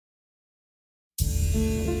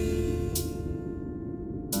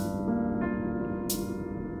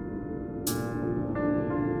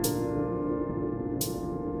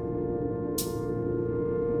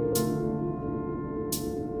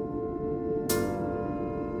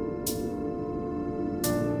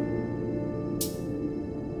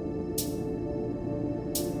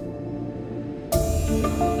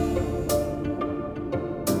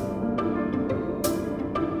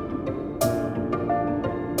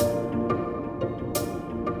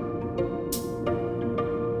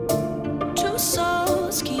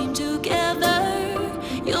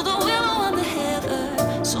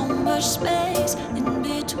Space in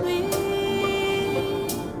between.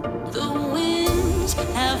 The winds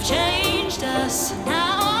have changed us.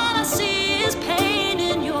 Now all I see is pain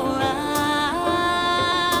in your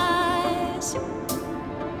eyes.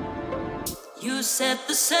 You set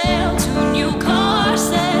the sail to new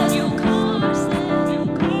courses.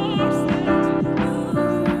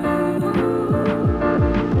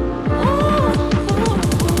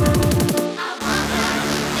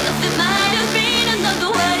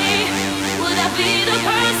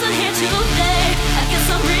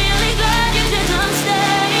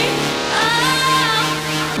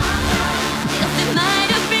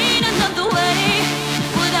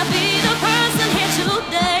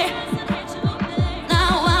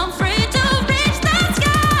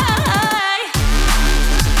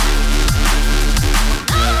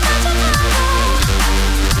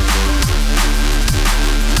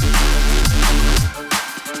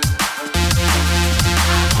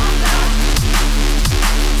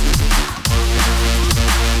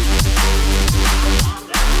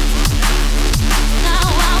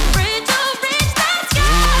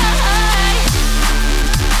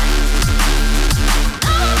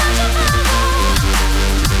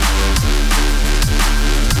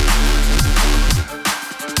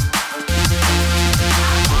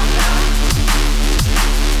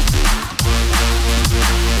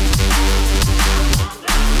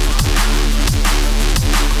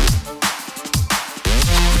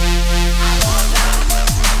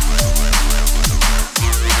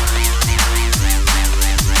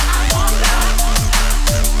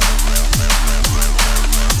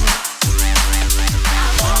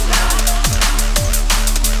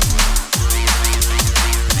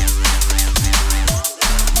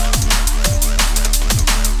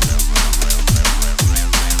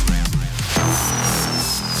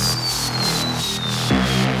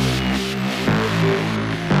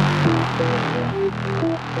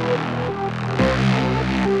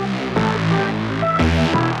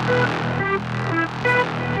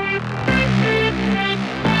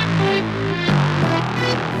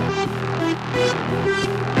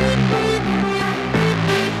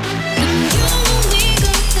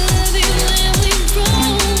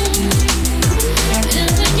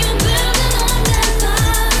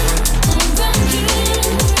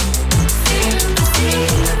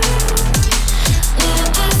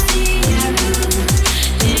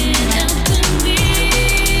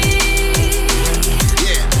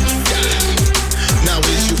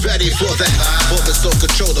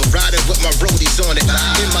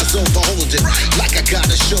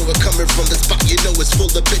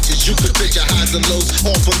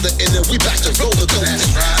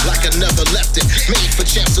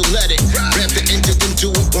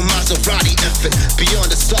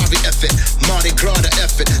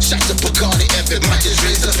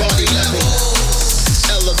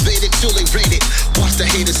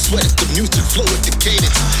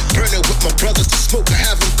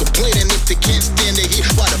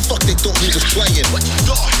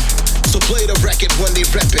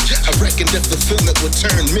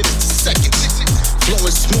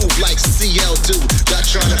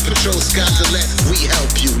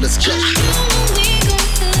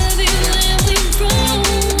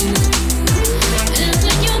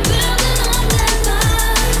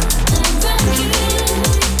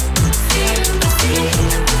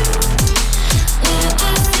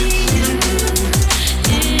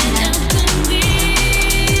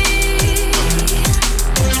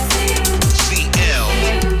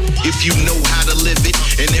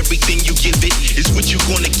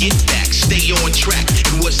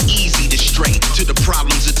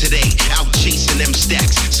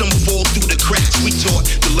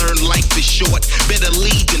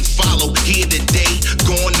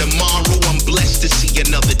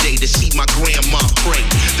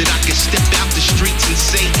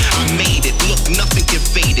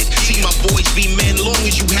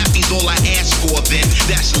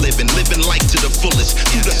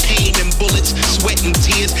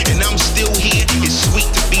 It's sweet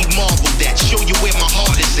to be marveled at. Show you where my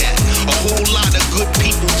heart is at. A whole lot of good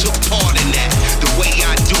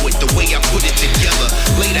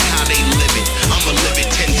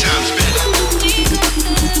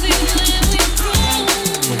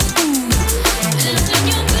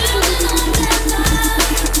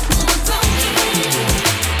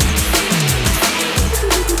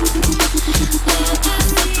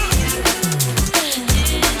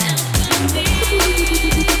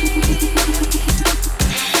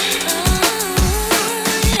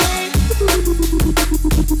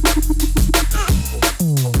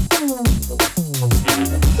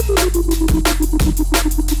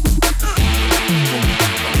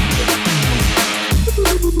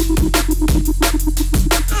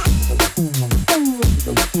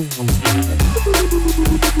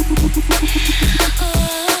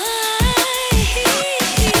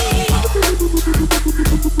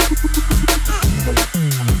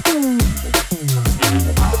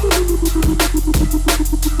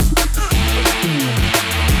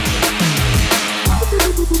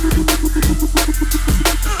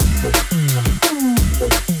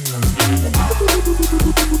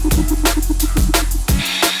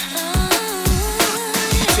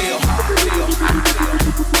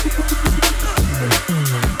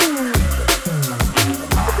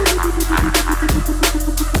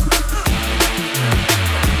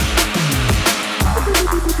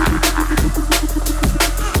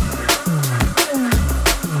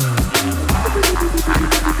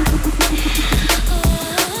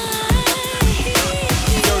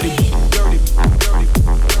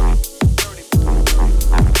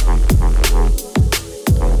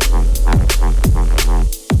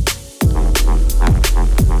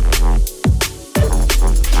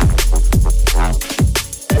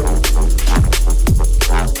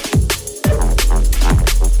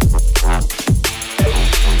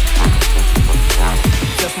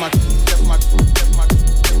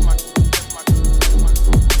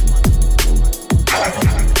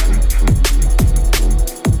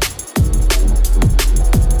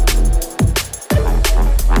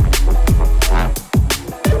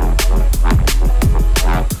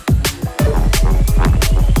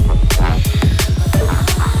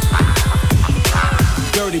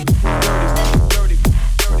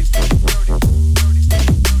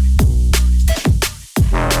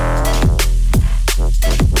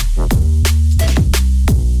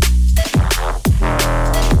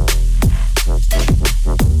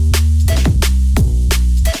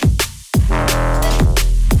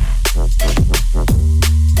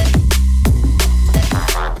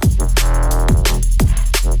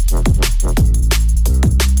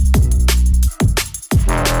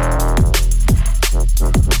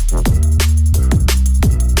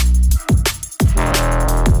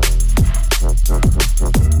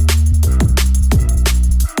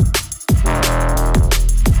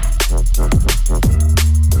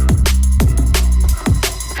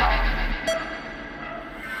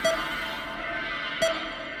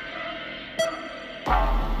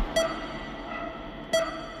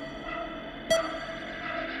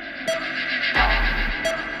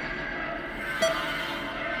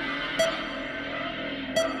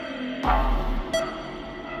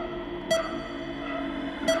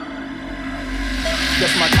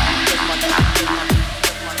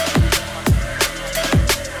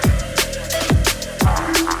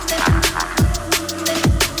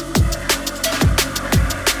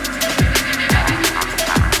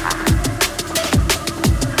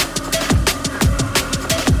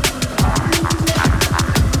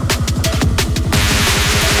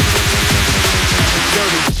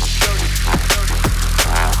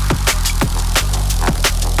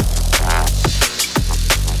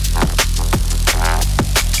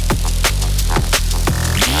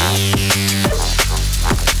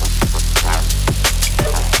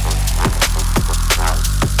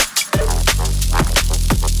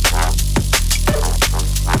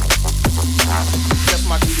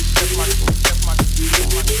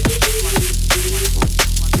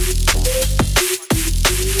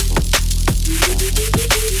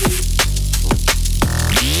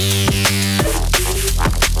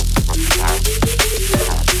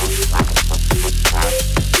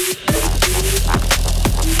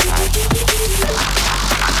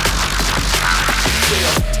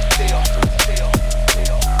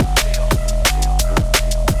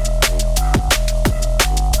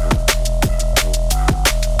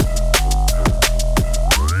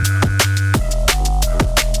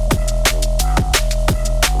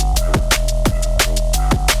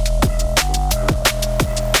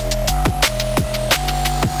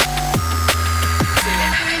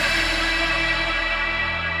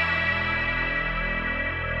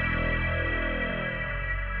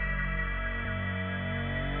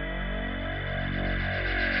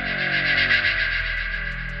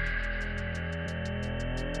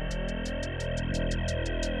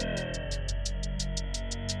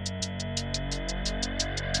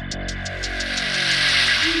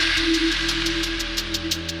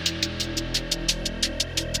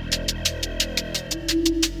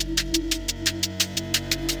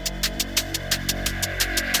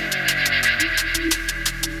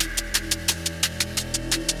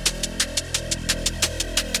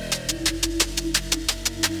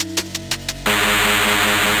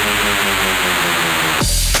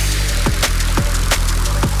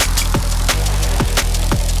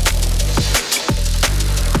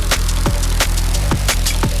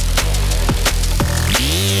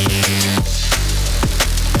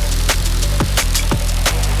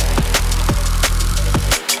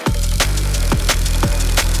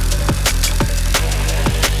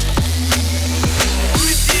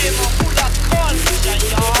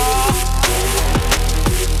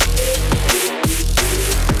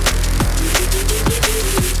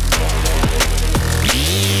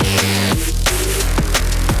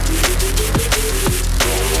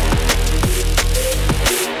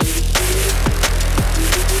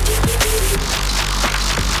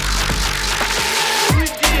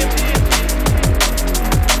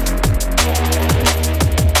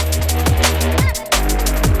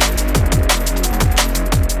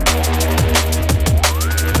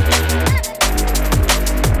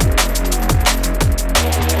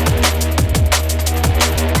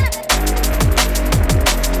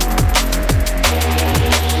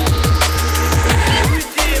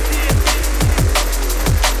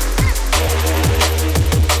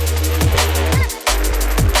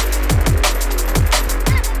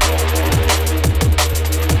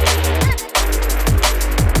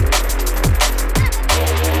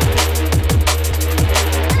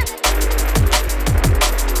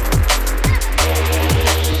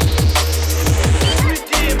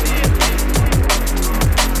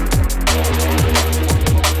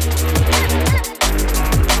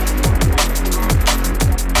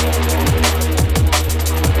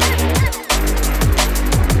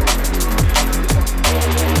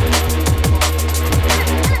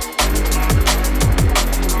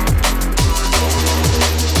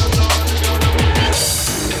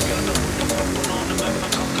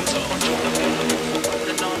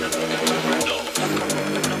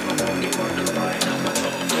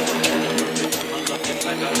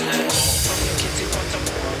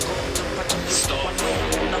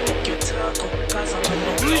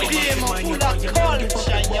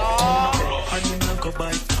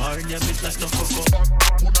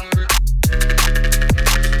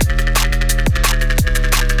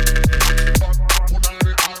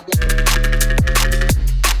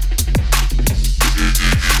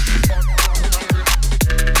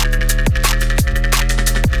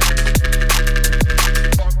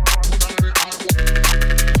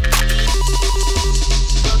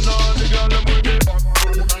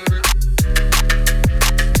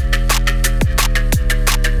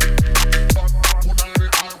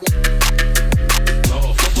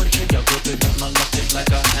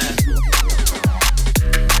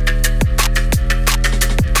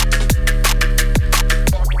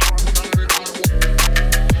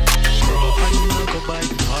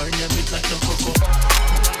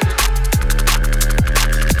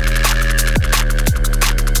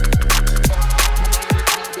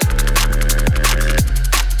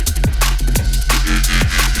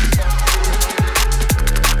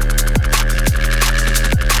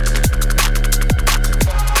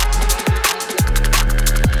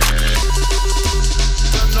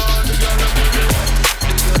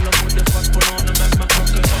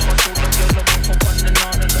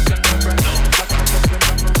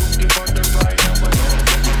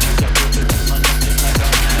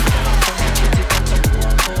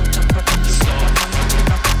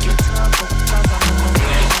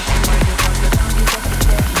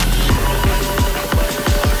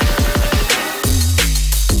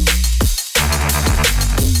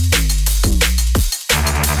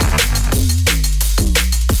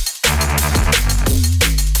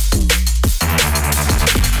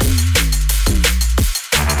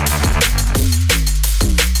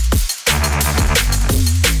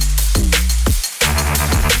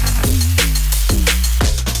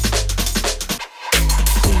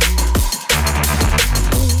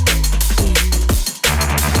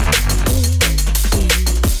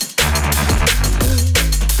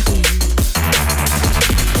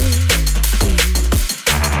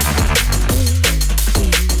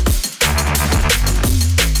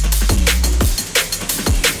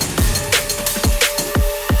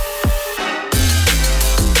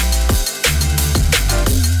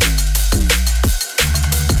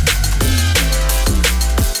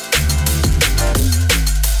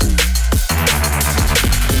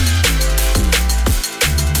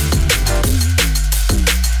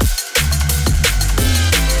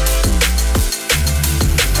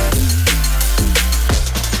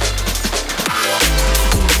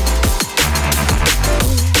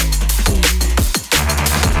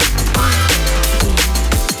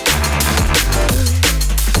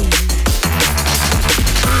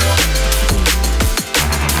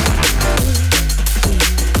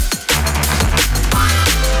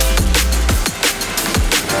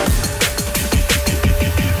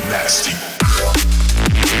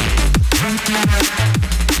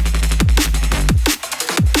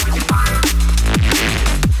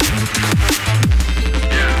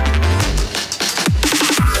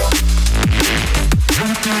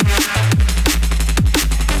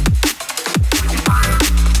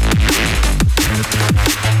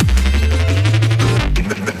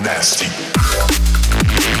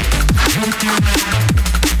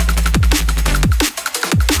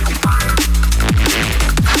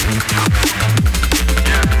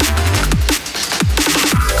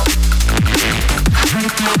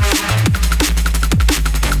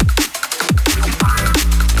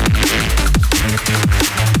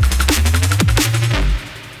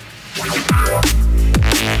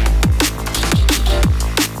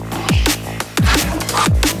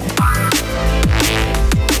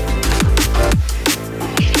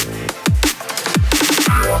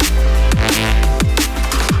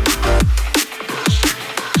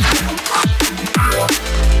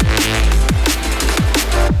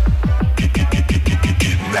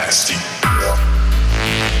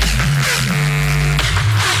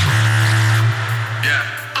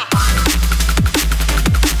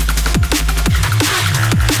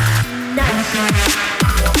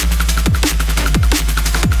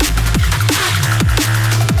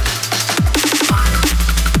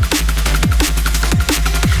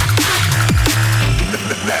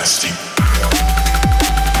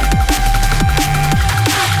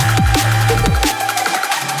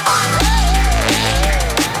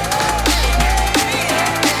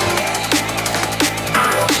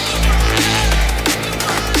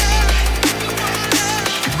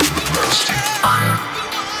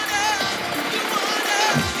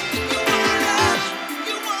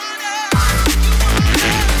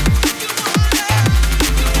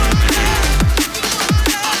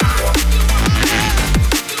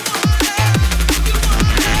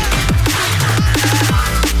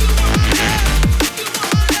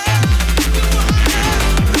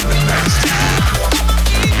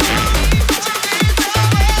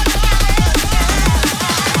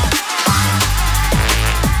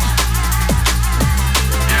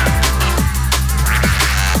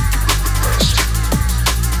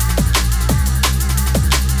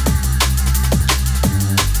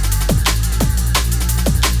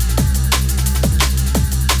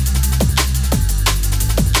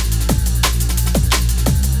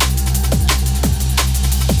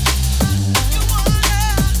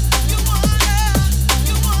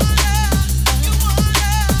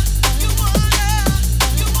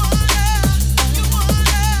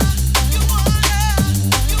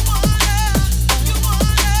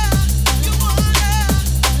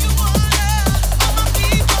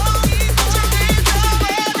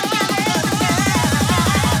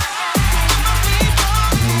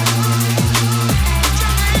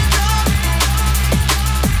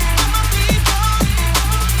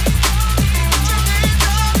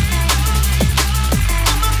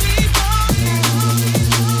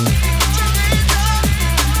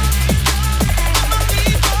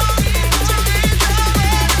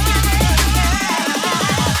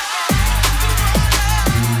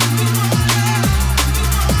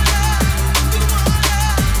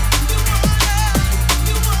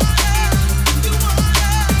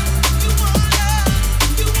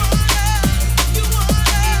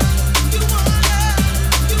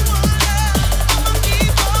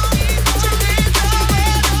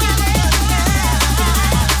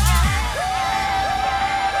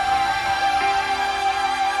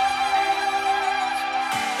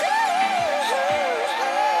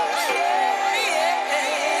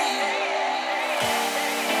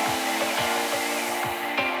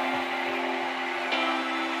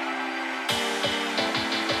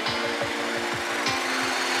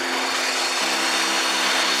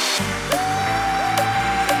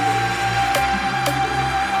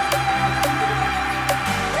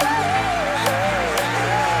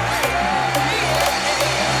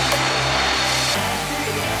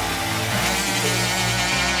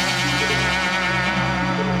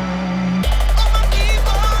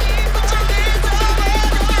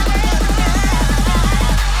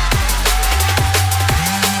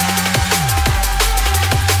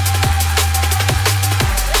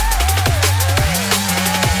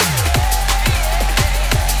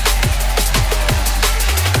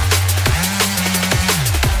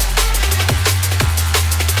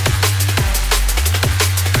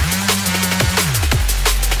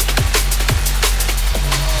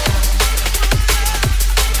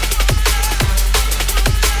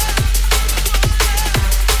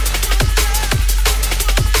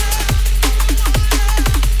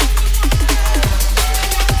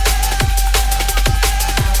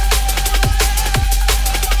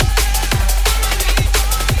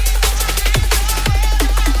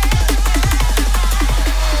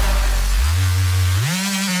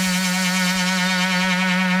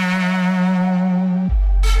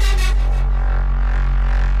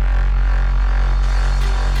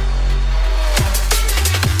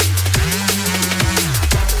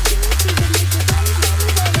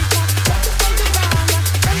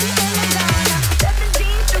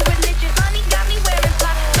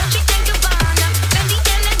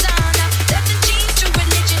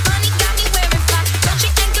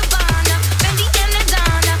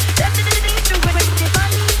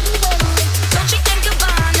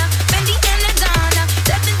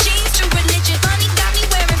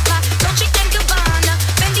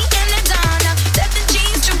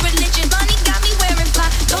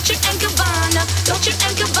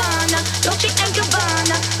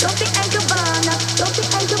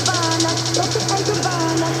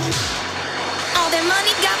that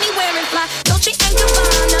money got me wearing fly. Dolce and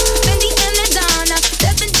Gabbana, Fendi and Adana,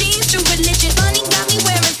 Death and jeans, true religion. Money got me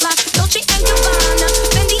wearing fly. Dolce and Gabbana,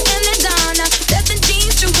 Fendi and Adana, Death and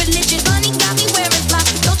jeans, true religion. Money got me wearing fly.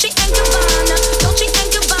 Dolce and Gabbana, Dolce and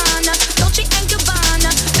Gabbana, Dolce and Gabbana,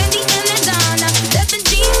 Fendi and Adana, Death and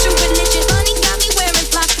jeans, true religion. Money got me wearing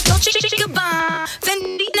fly. Dolce and Gabbana,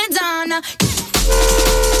 Fendi and Adana.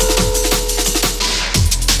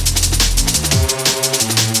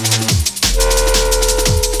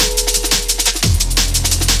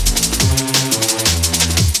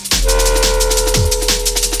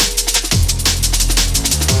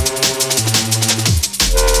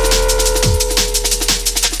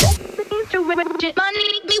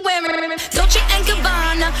 Money me wearing Dolce and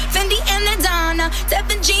Gabbana, Fendi and Adana,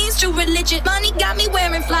 Death and jeans, true religion. Money got me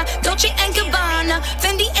wearing fly. Dolce and Gabbana,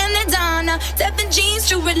 Fendi and Adana, Death and jeans,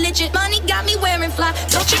 true religion. Money got me wearing fly.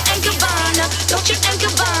 Dolce and Gabbana, Dolce and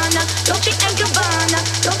Gabbana, Dolce and Gabbana,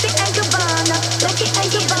 Dolce and Gabbana, Dolce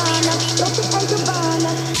and Gabbana, Dolce and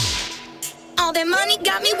Gabbana. All that money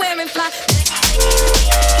got me wearing fly.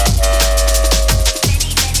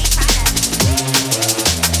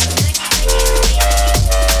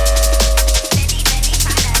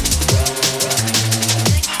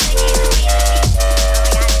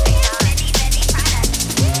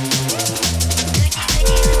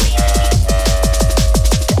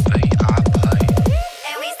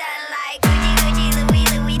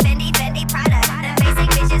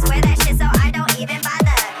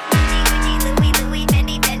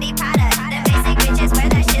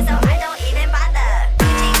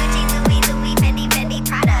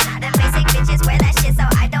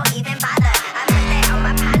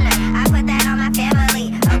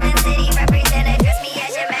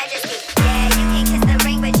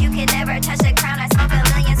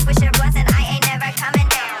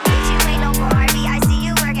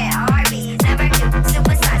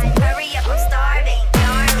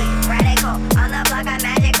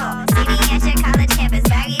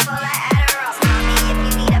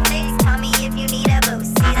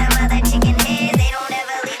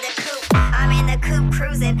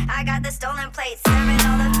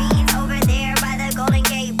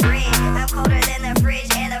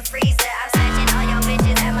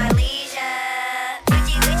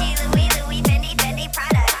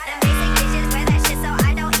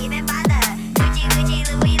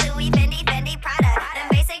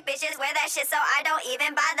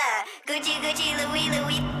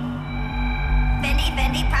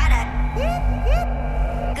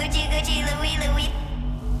 Gucci, Louis,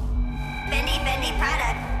 Fendi, Prada.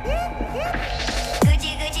 Gucci,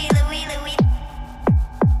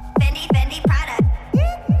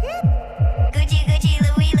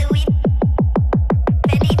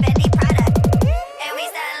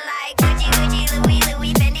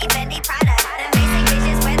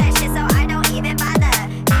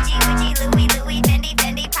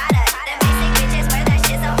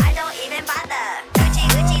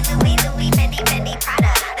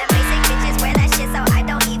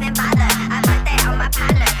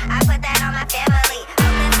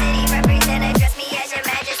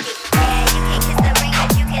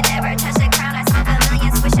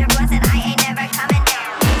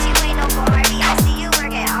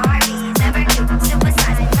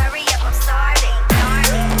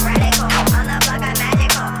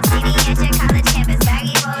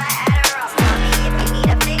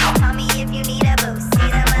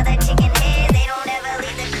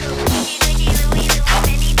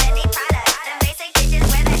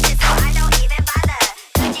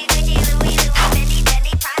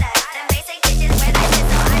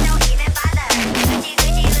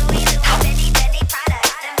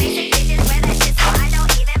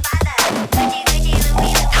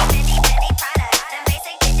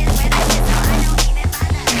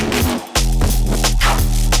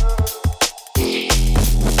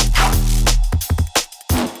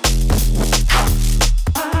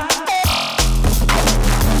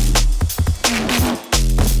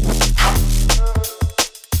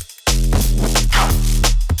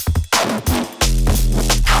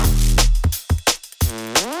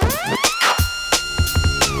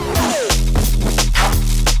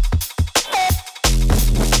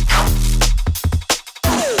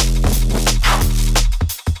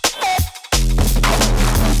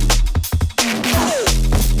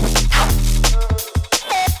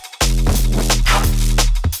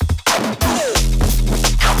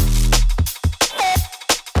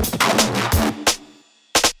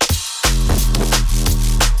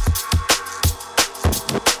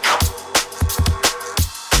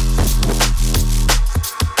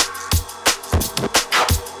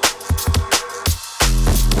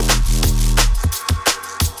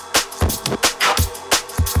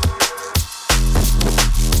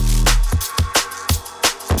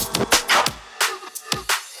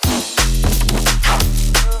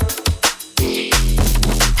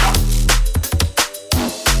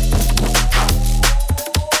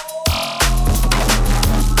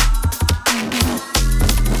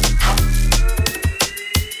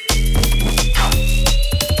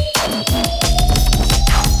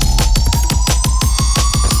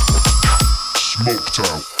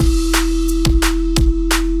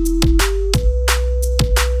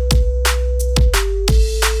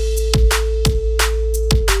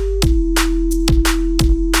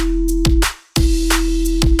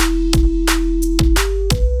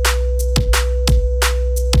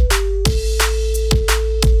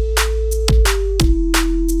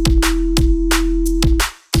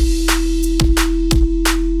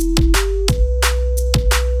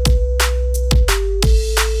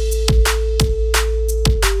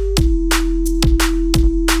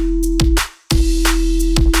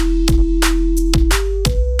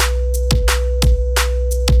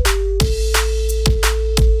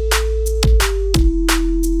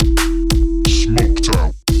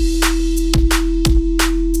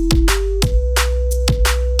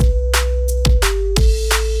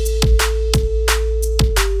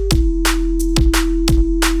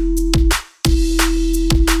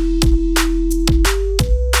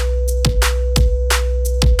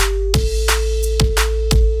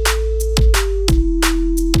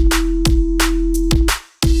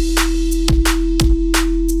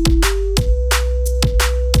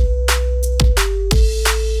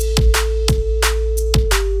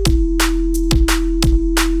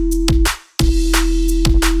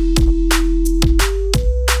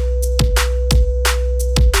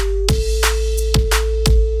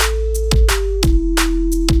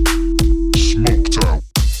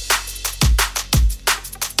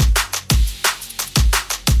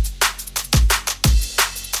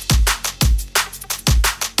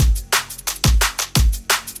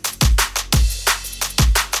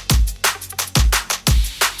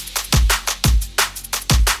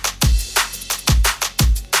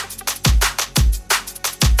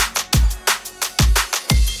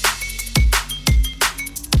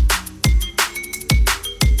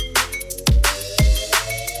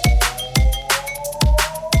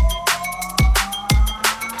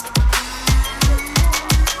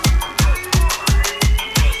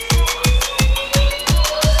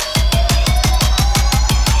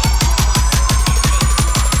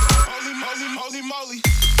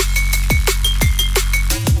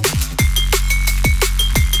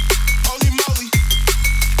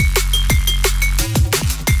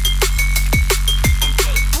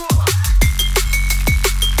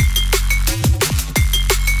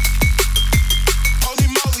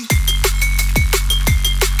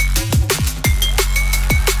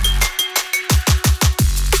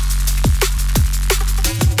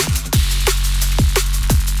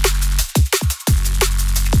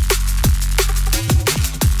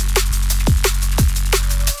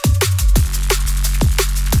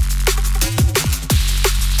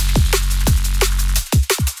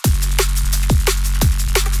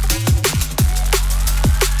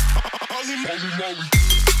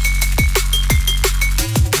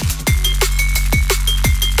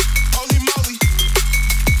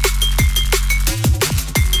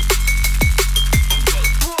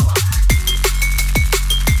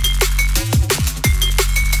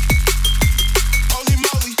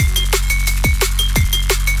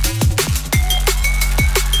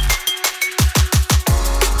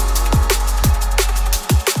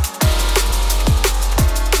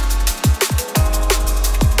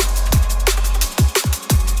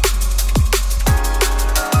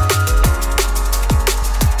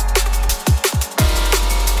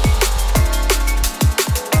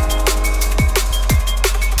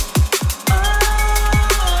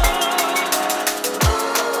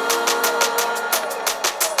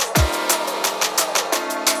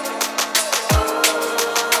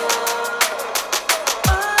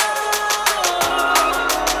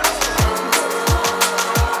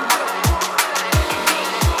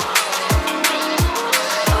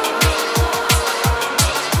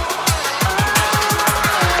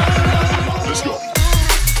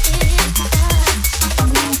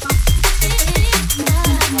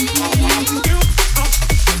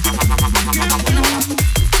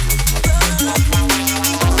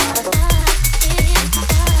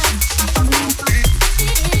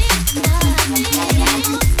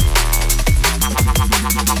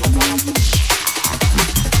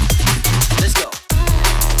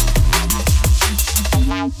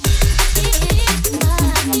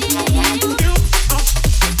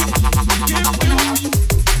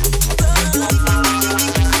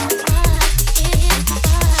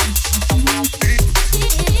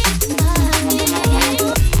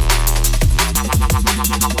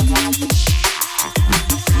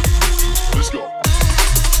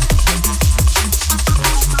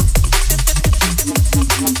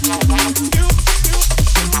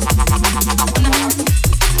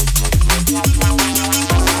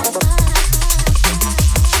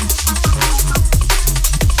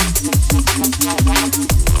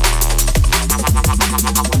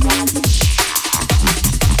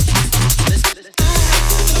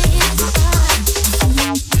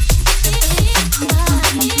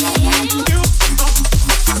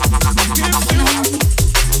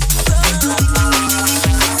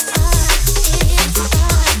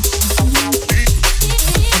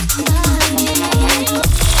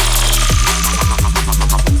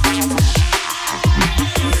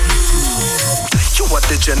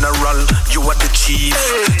 the general, you are the chief.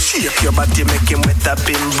 Shake your body, make him wet up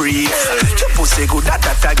in brief. Your pussy good at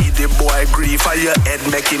that, I give the boy grief. On your head,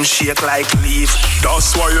 make him shake like leaf.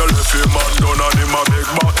 That's why you left him man down and him a beg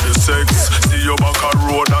back the sex. See you back a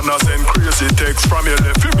road and I send crazy text. From your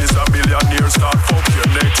left him is a millionaire, start fuck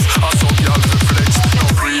your next. I saw y'all reflex,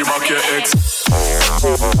 no free back your ex.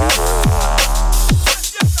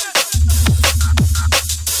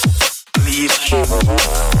 Leave.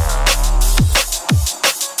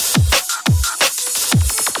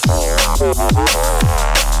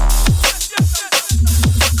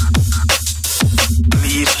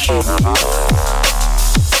 Leave.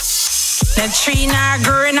 The tree not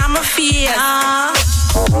growing on my face.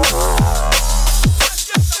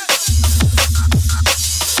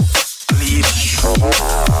 Leave.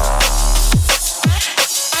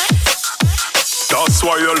 That's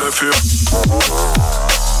why you left him.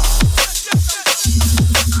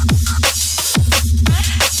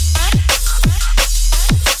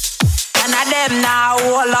 Them now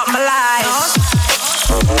hold up my life.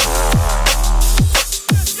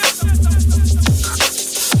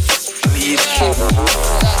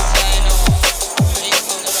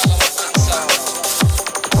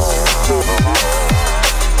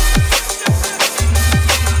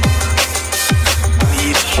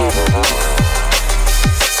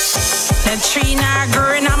 The tree not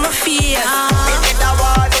growing on my feet.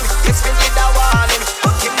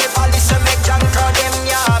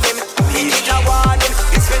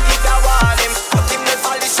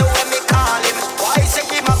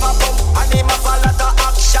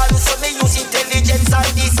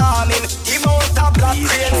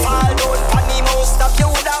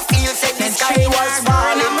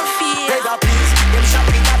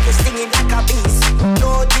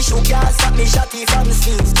 Shotty from the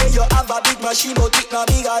sleeves. Say you have a big machine, but it no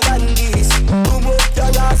bigger than this. Boom up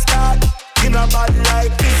your last card. You no bad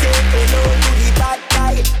like this. Say hello to the bad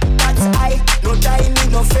guy. That's I. No time,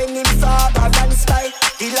 no friend in Faber and Spy.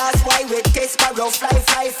 The last why we test sparrow fly.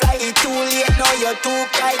 It's too late now, you're too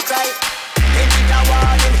cry. They did a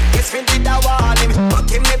warning, yes we did a warning.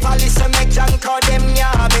 But him me police and make John call them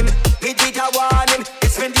yam him. We did a warning,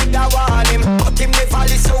 yes we did a warning. But him me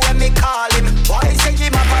police so when me call him. Why say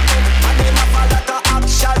him a pop up and him a fall out of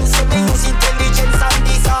action. So me use intelligence and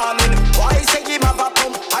disarming. Why say him a pop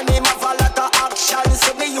up and him a fall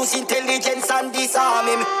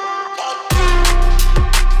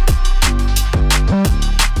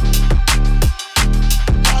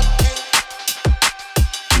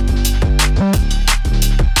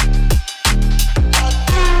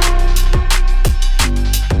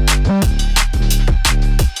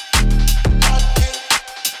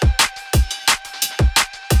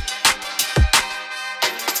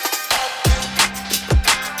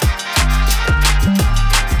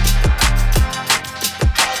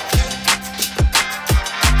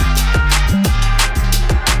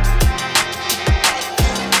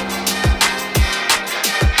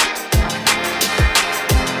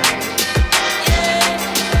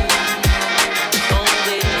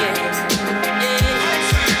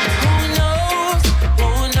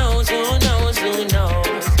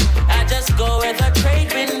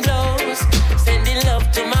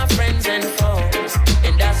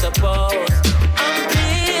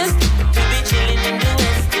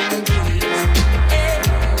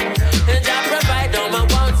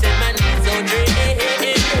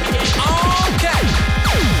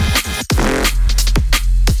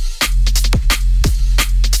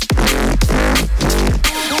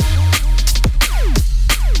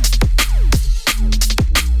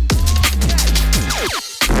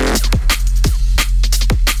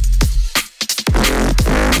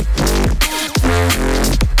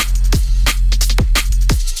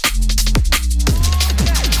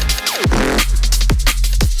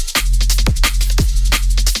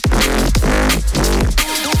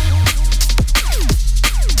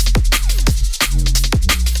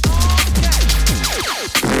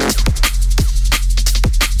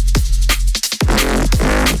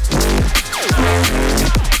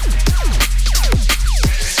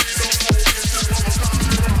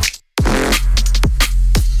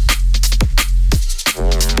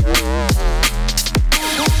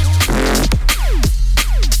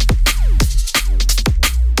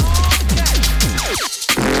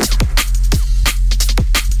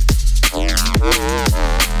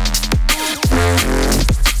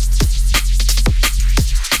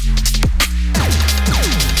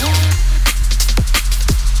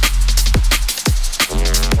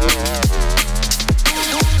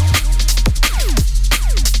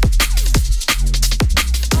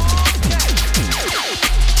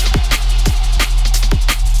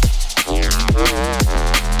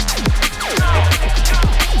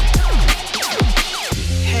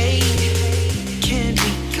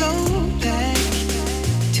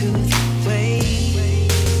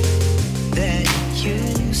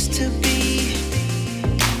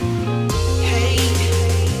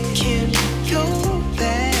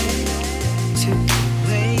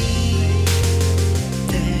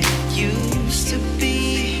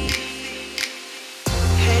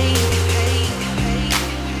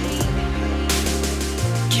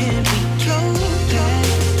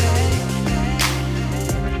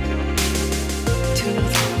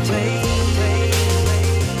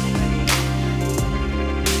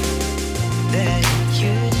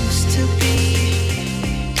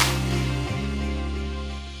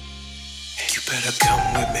better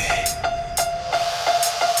come with me.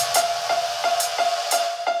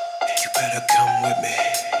 You better come with me.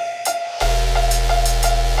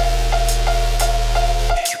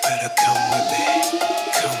 You better come with me.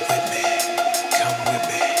 Come with me. Come with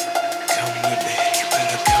me. Come with me. You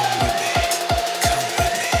better come with me. Come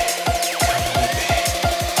with me. Come with me.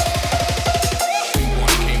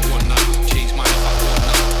 One came one night, changed my life one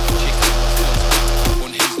night. Chase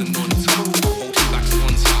on haze and on top. Hold stacks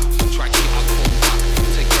on top. Try to get out from back.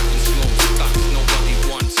 Take breath and slow stocks. Nobody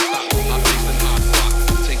wants stop. I face the hard rock.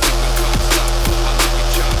 Take you and can't stop. I like your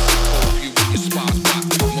chops. Hope you with your spars back.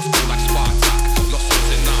 Must feel like Spartak. Lost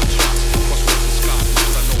souls in our tracks. Crossroads and scars.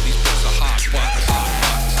 I know these books are hard rock. Hard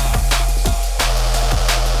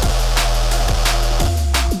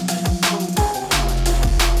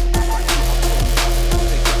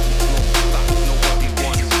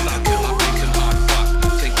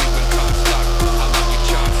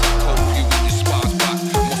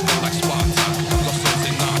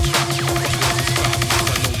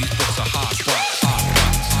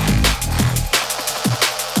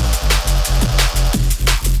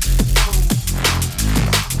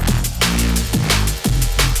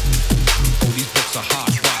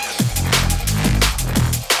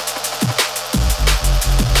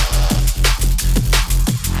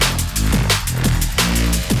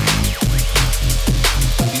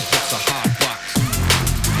rock.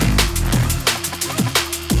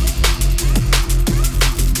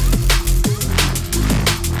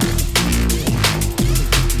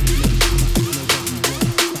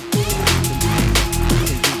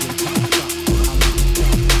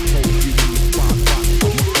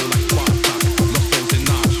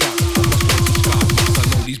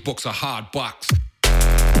 Books are hard box.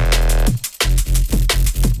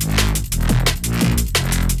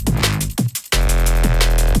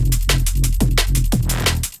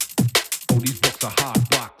 Oh, these books are hard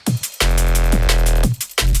box.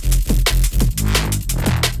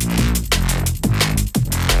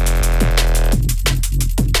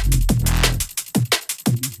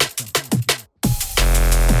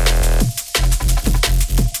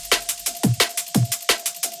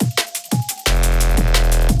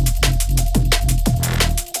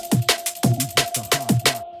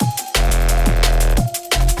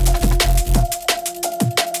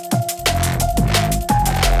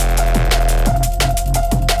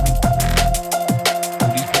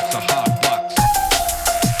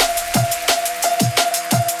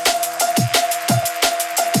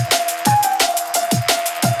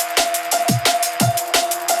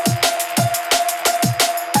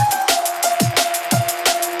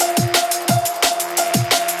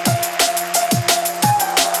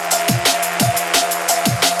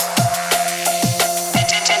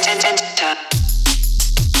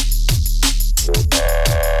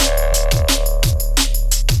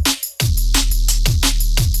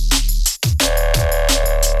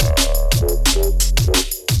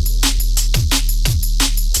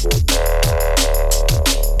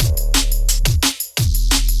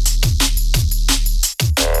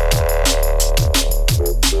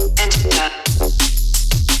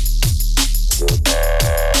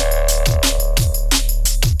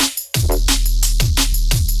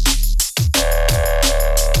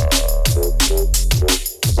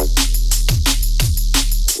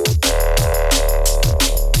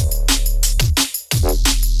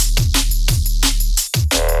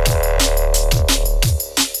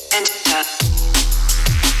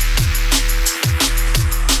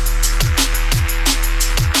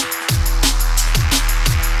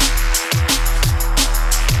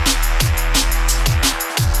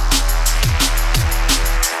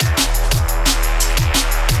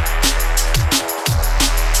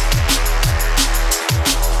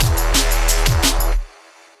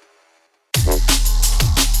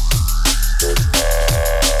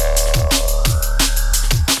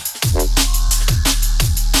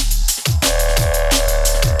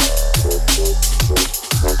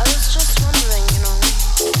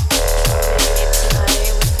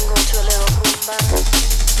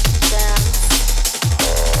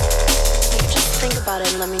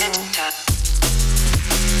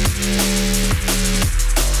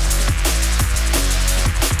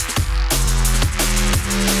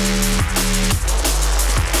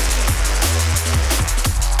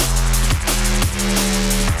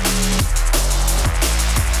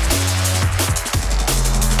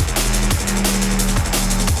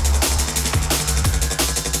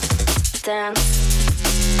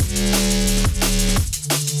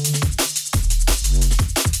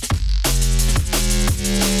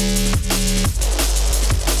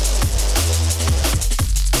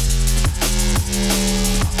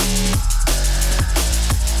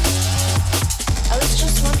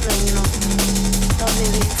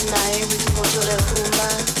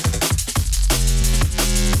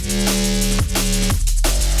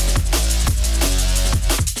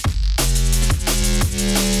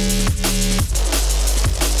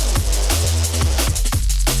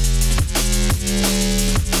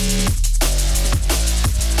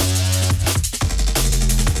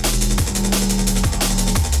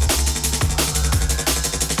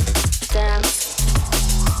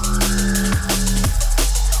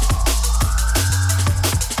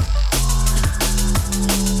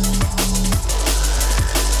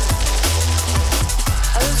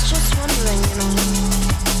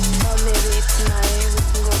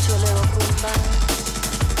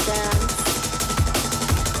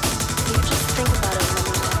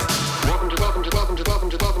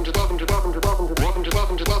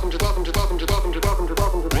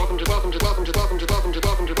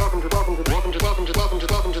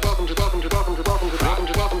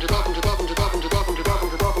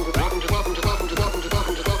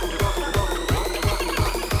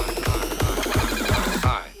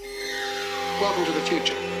 Welcome to the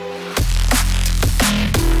future.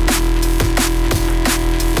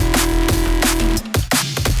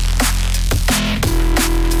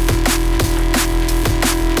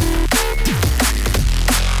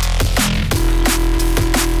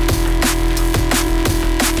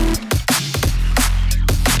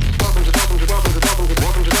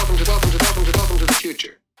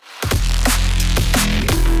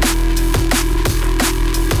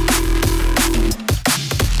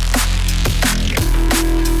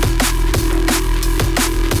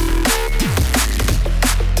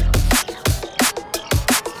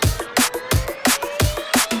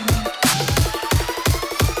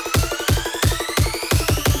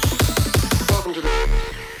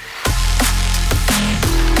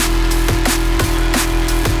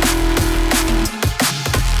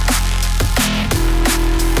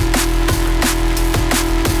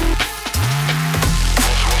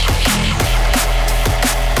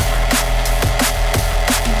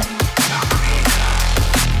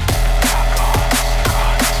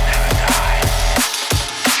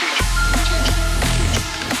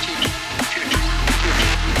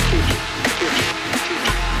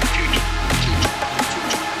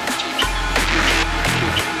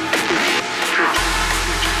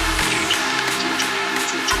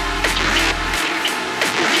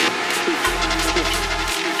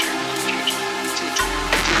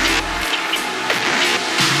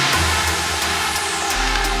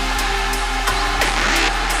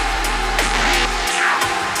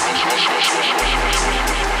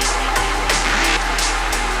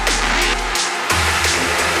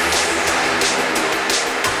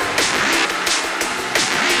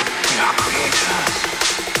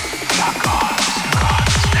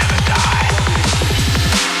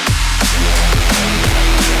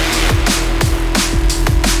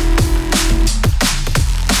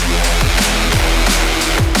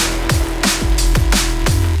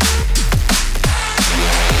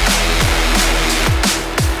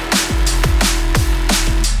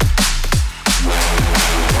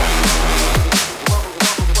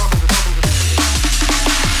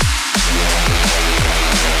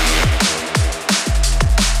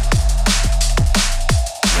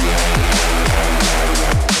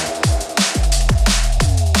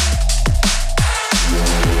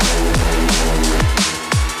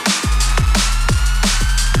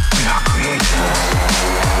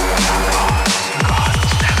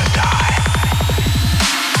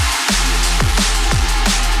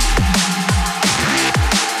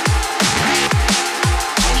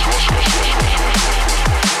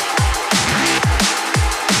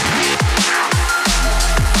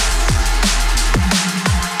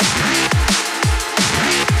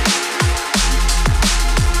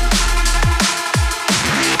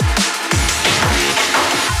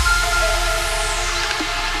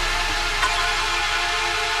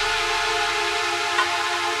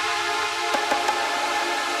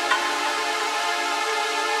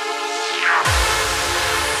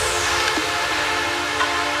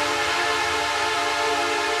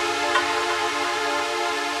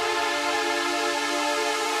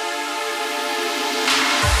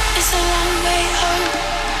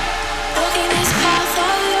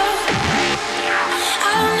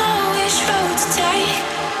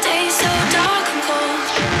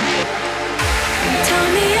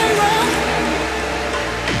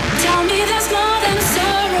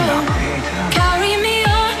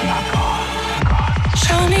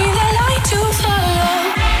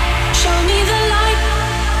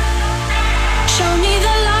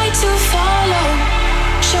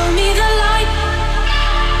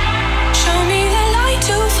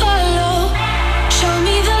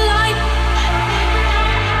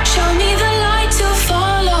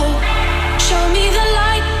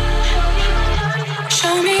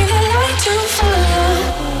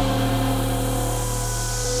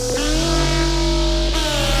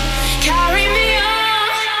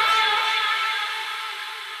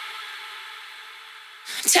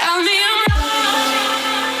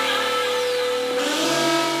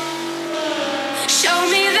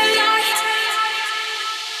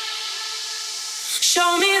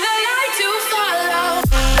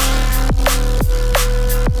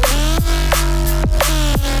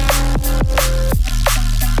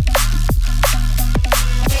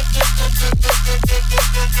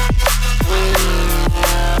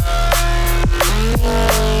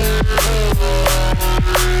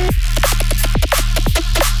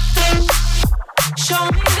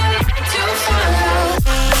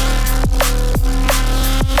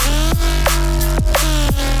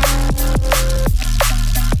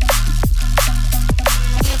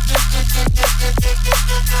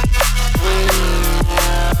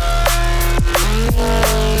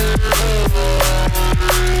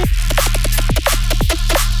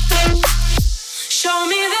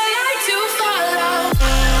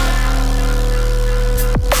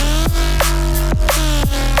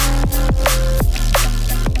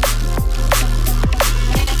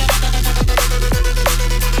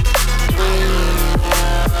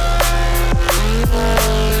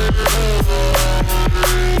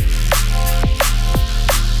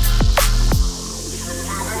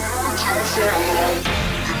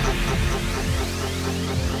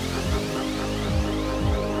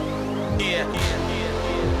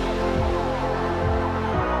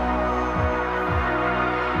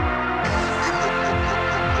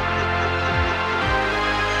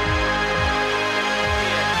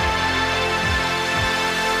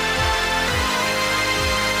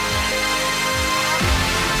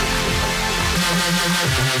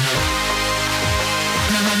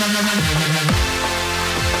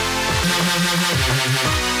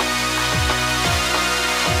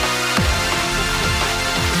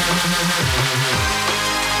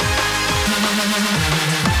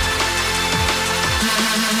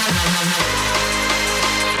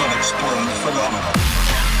 Unexplained phenomena.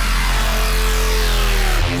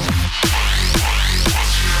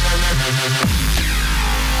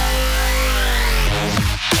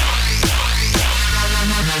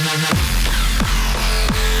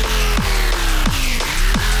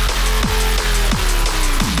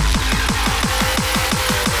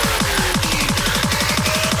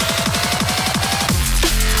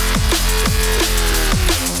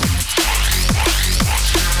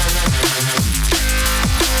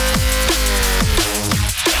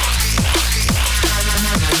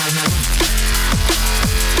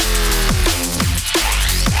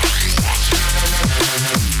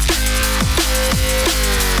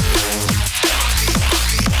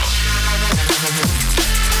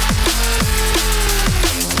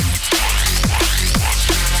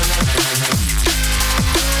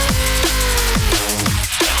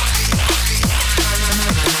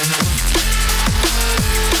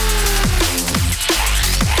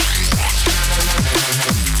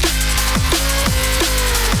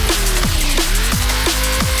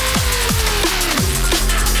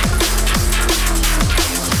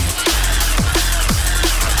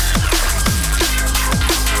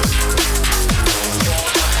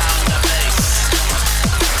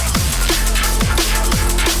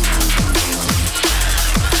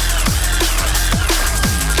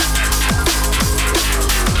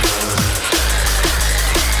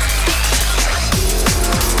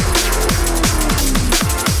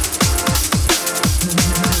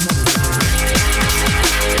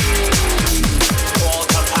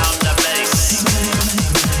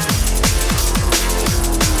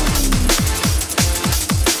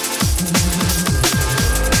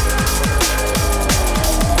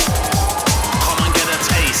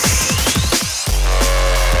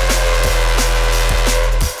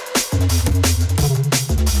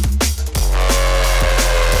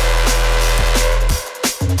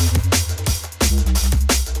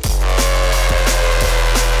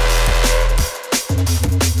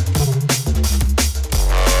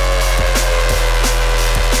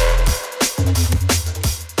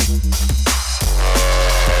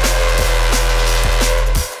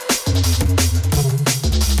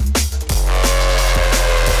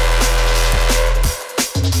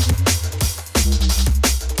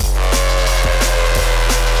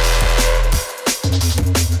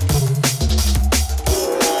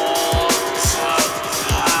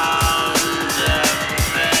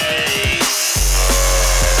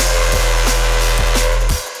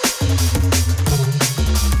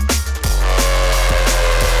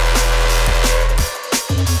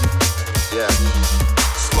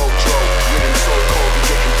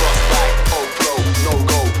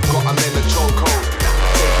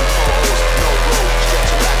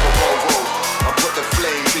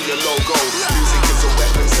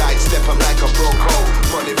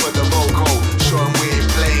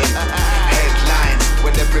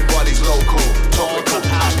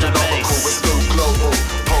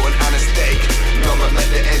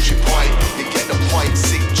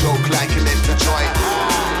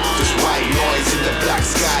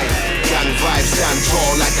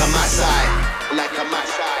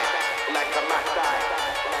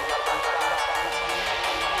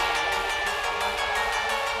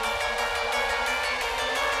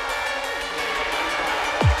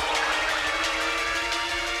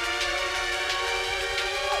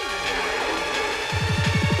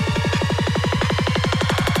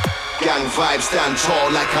 Gang vibes stand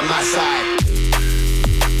tall like a Maasai.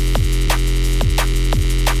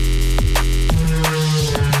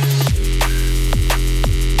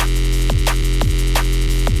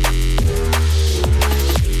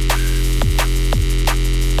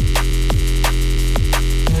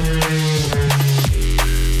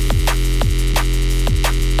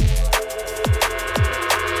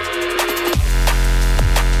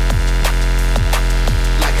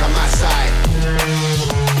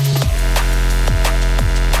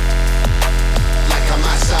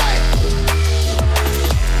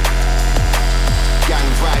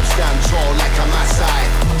 my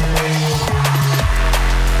side.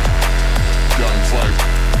 Gang vibe.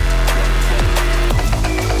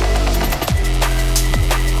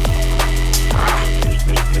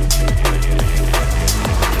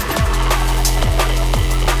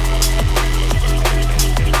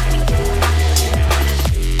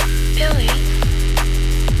 Billy,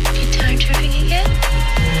 you time tripping again?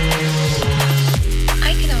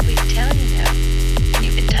 I can always tell you know when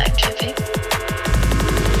you've been time tripping.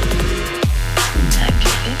 Time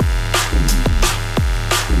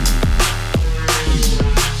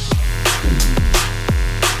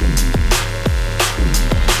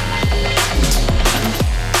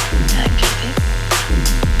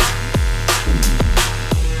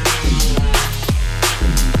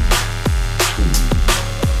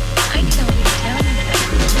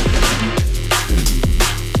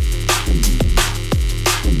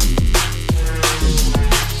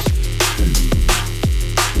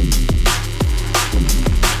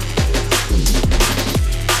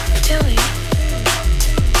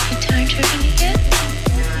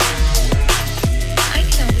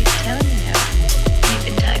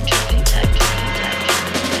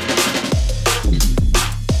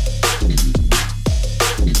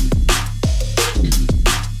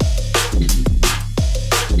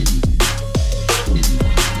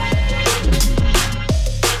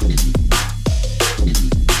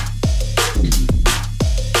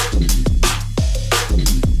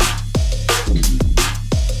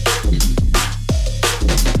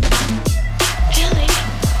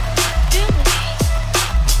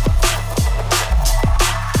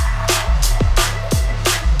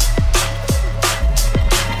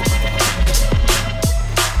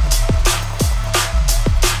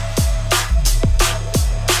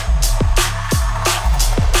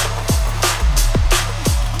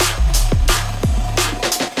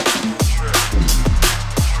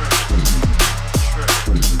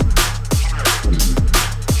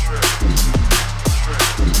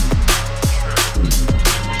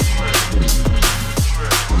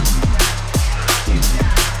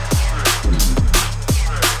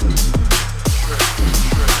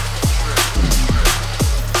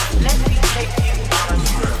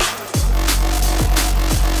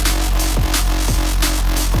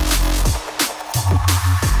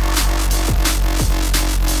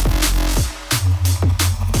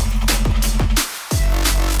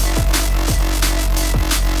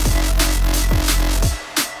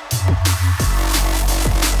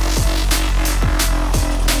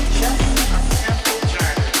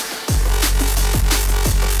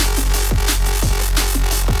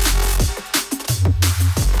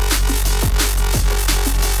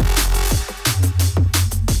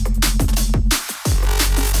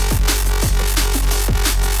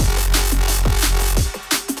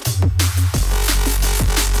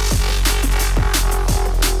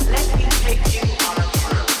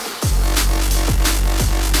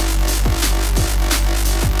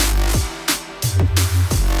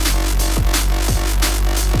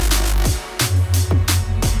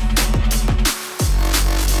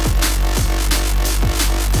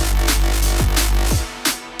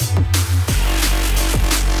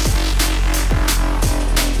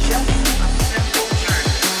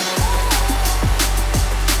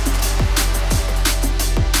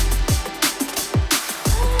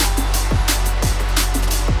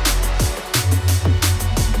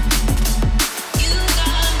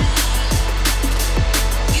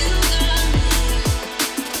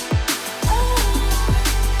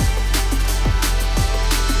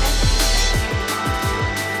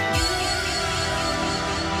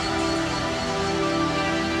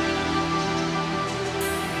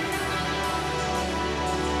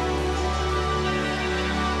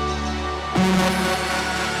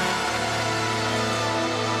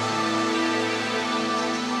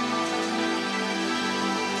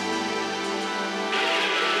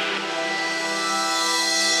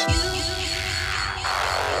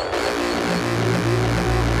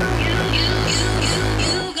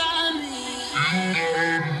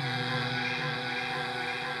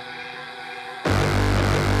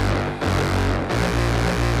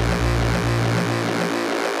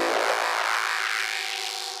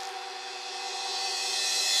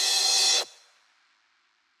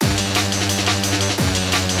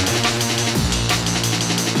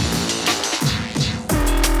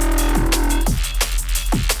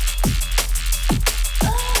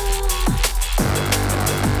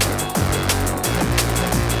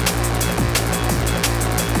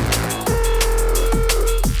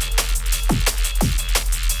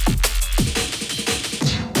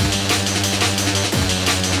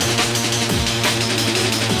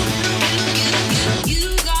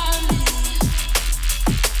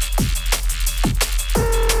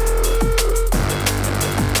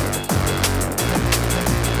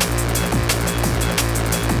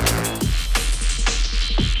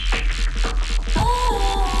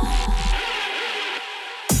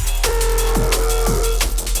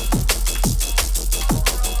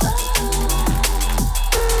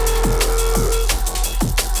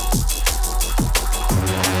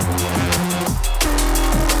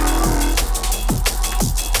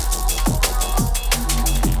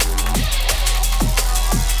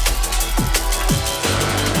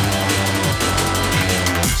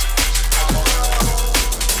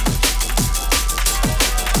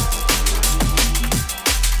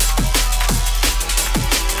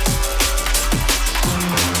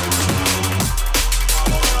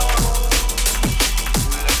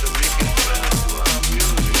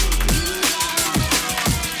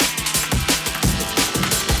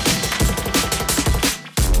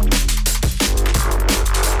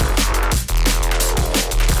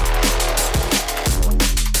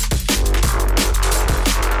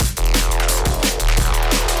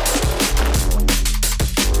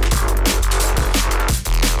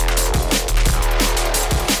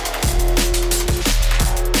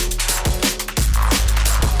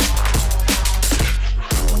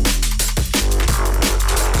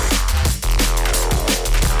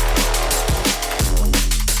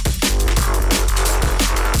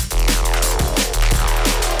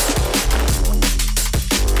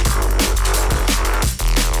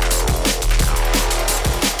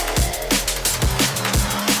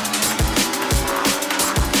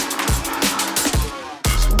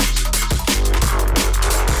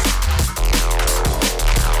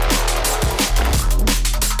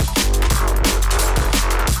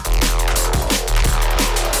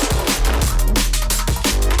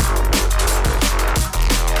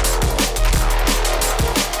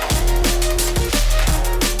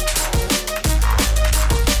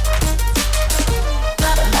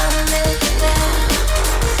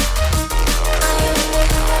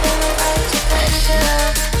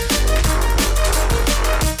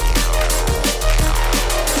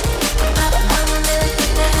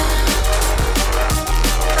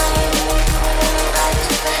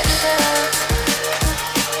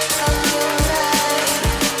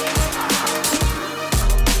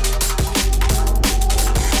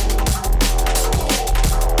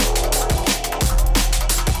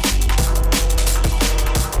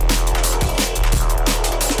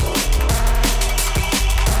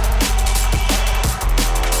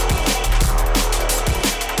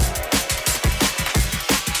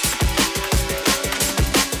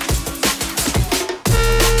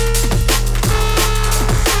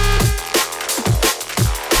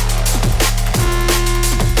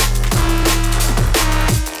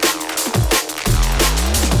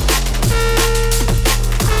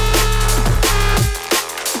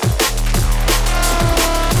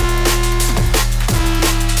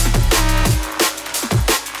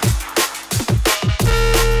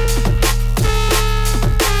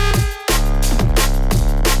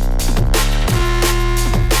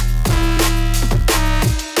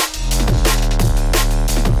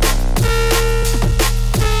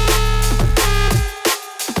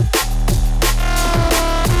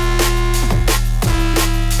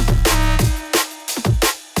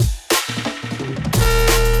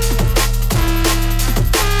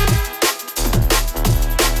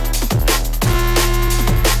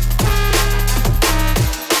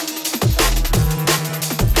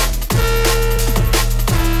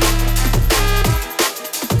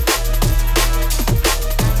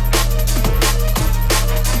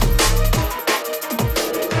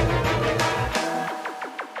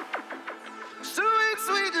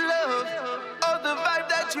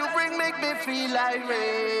ring make me feel like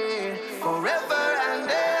rain forever and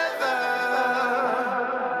ever.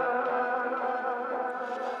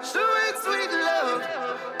 Sweet, sweet love,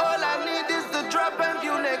 all I need is the drop and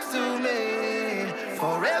you next to me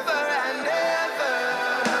forever and ever.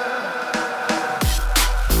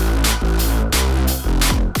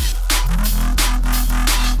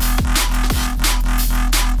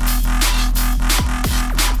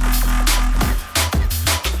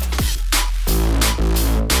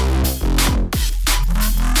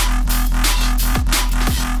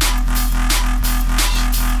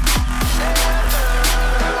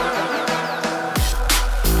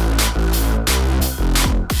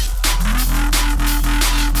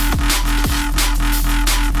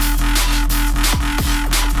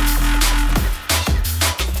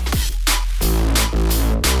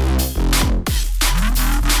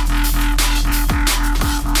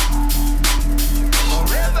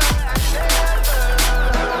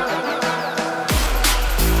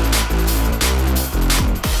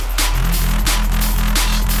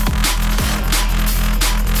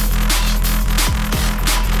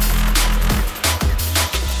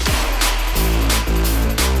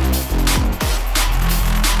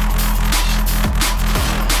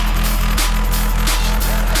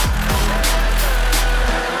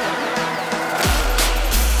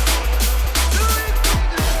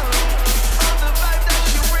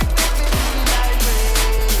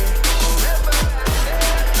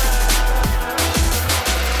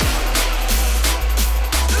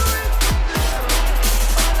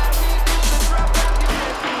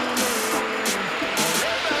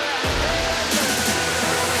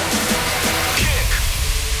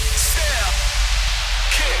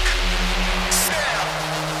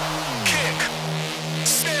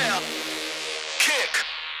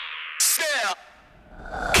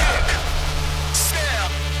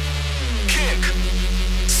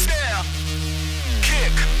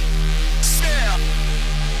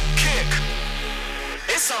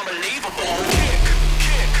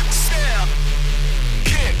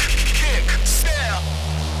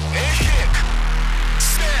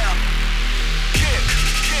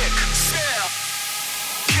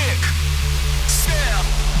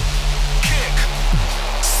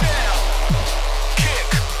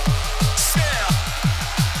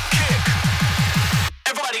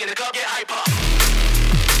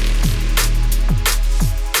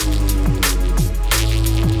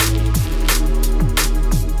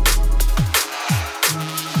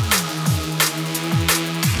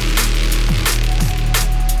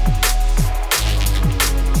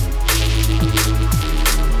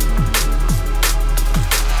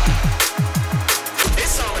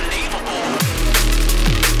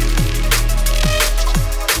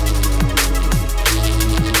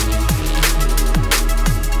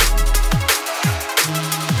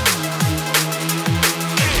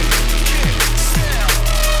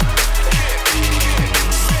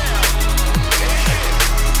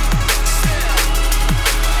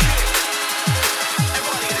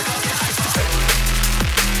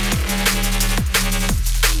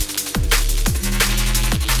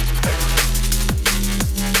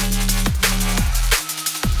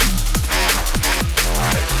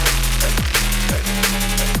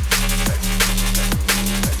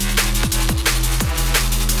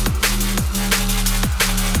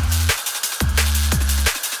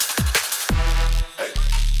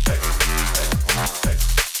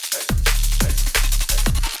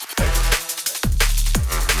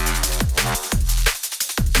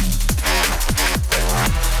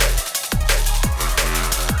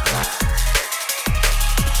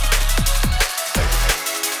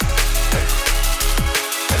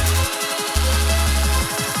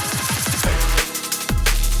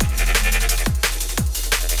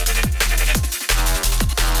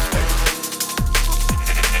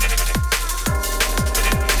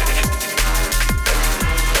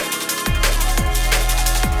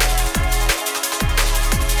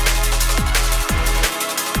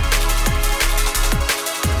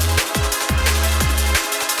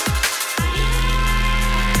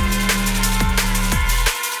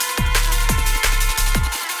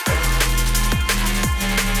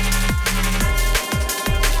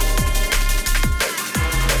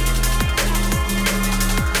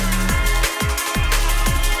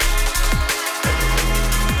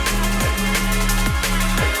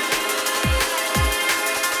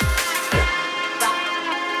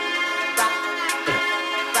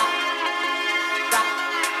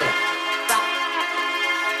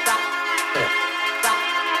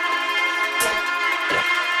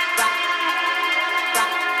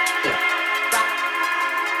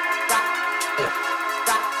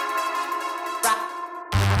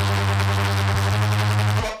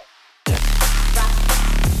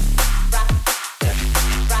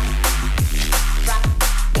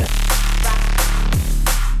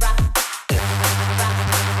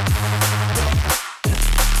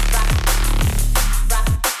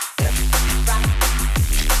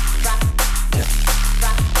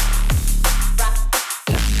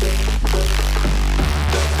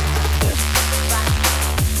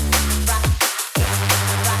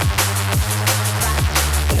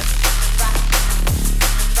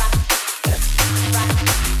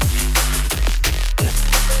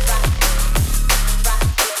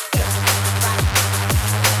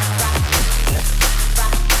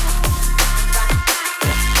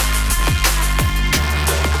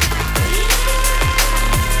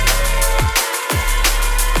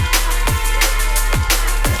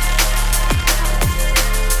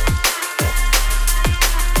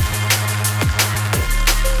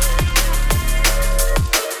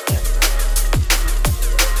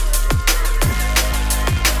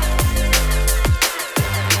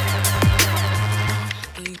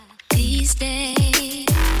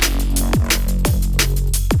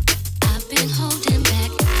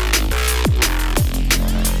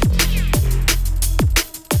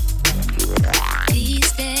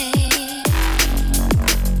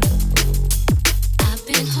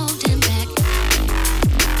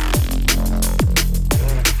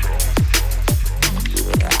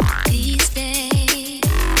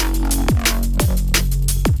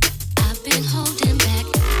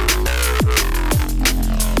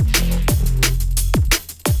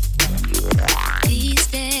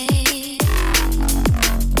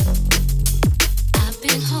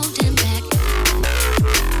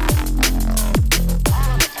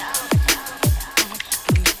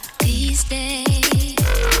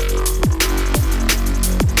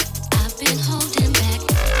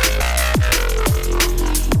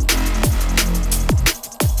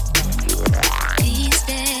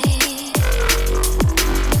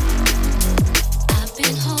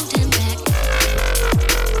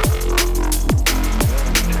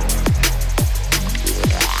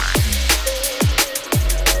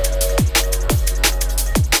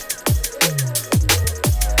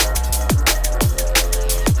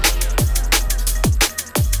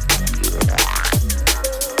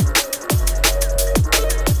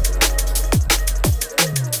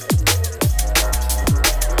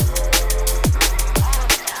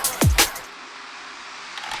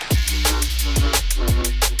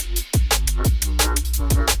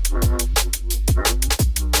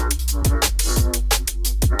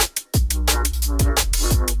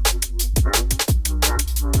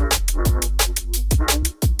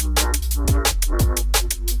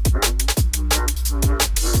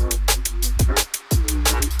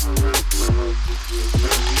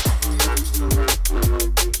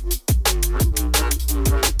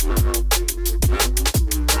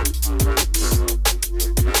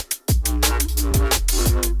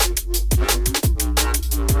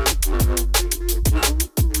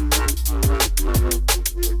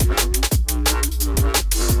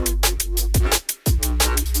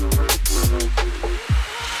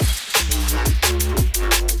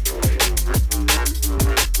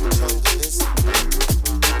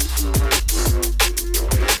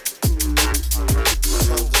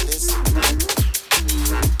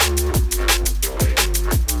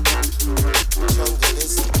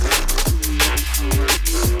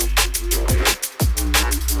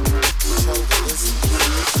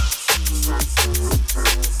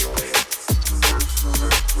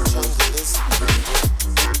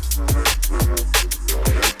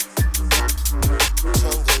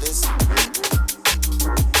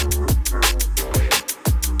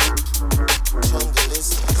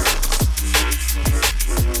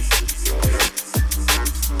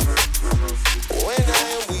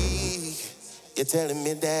 telling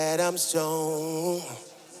me that I'm strong.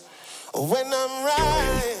 When I'm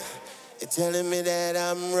right, you're telling me that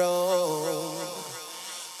I'm wrong.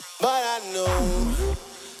 But I know,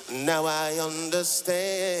 now I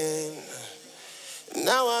understand.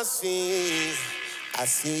 Now I see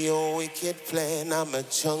your wicked plan. I'm a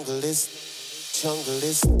junglist,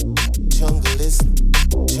 junglist, junglist,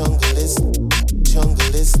 junglist,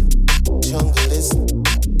 junglist, junglist,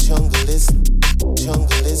 junglist,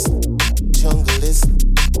 junglist, junglist,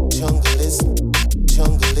 junglist,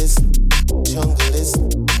 junglist, junglist,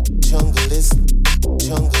 junglist,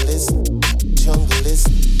 junglist, junglist,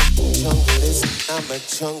 junglist. I'm a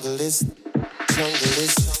junglist,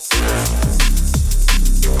 junglist.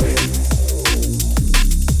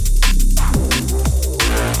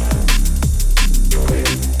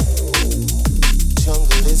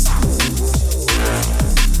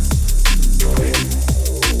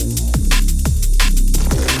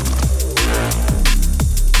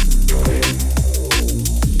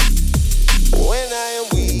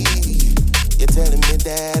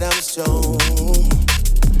 That I'm strong.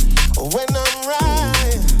 When I'm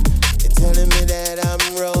right, you're telling me that I'm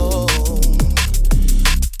wrong.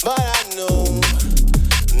 But I know,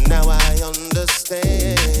 now I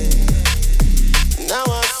understand. Now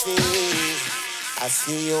I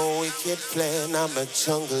see your wicked plan. I'm a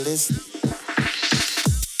junglist,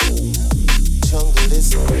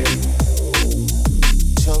 junglist,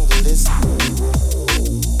 junglist, junglist.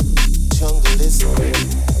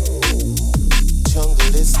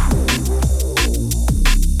 Junglist,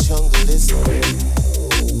 junglist,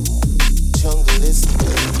 junglist, junglist.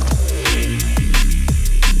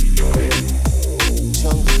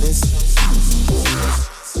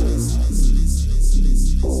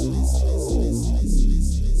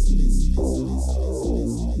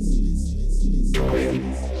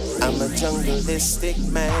 I'm a junglistic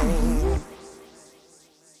man.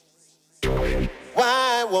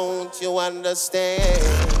 Why won't you understand?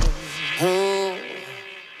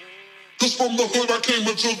 Cause from the hood I came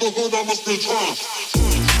into the hood I must return.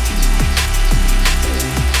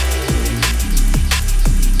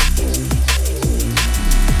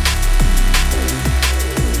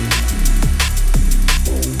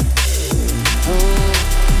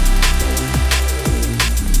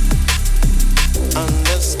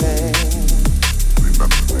 Understand.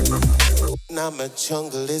 Remember. I'm a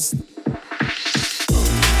junglist.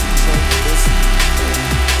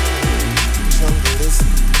 Junglist.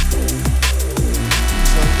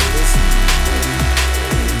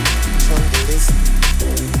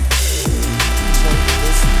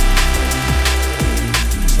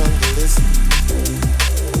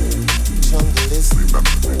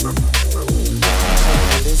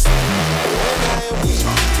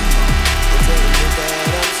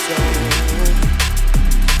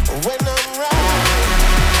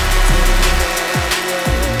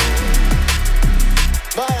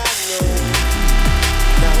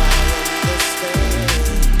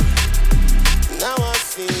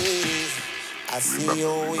 I see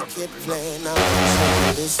your wicked plan.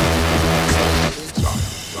 I'm this.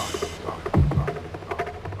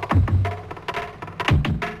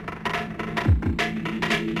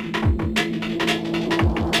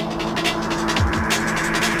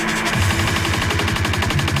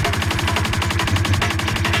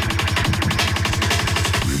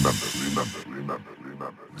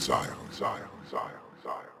 Remember. Zion.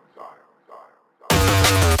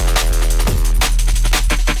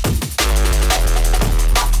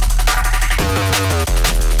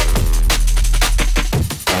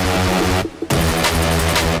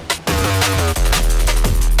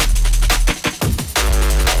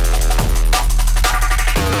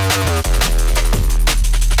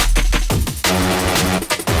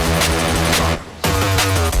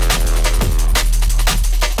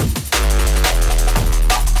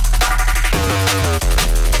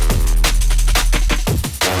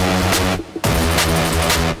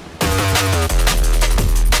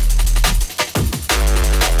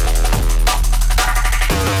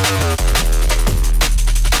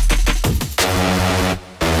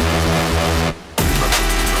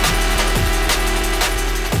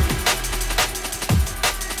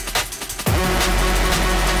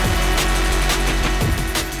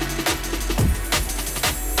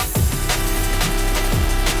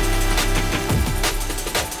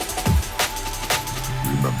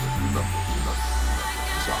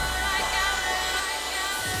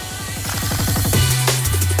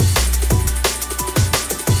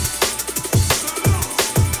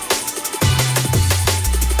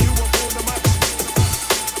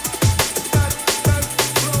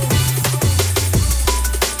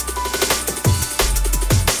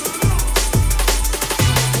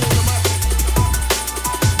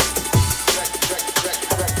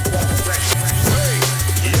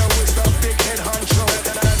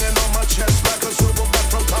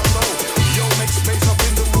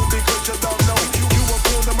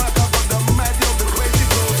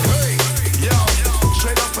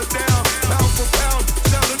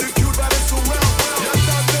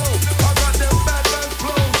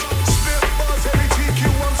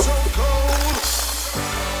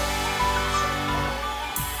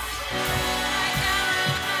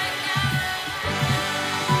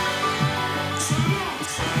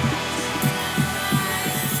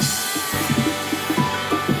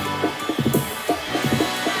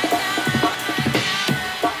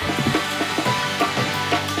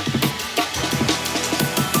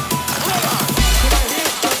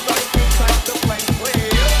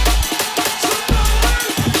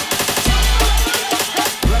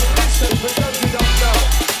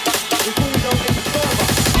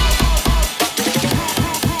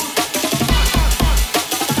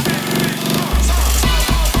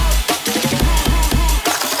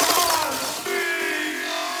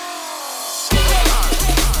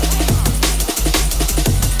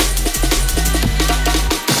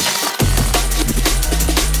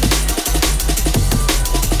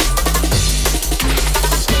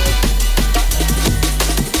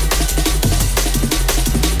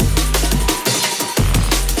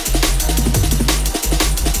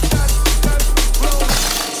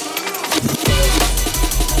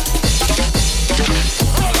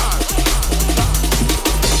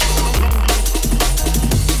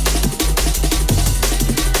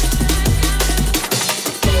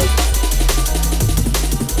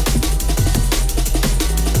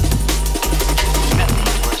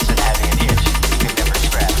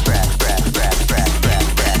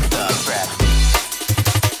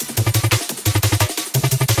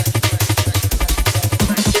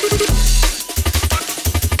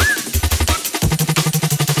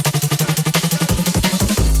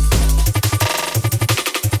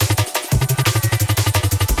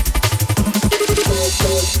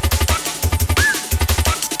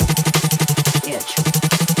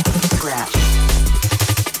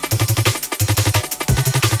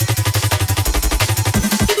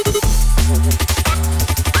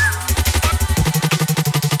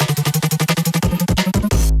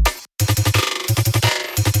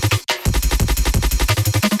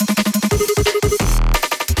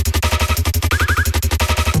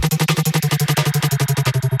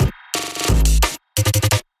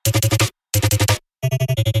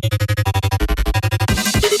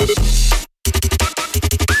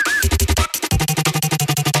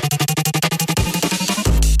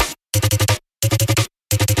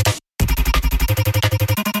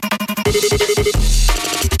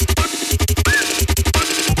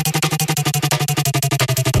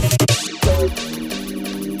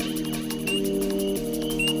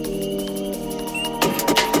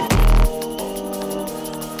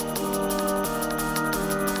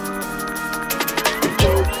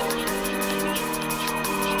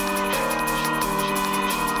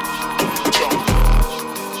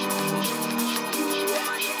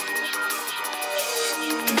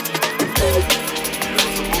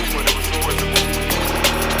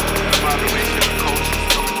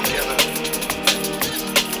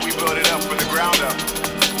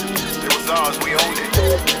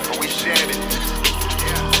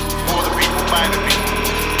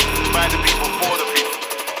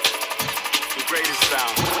 this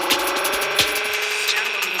sound.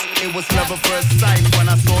 It was love at first sight when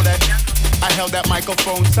I saw that. I held that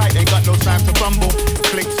microphone tight, ain't got no time to fumble.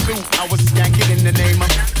 Click suit, I was skanking in the name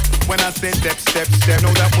of. When I said step, step, step,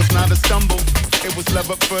 no, that was not a stumble. It was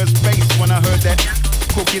love at first base when I heard that.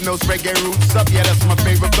 Cooking those reggae roots up, yeah, that's my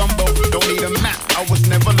favorite combo. Don't need a map, I was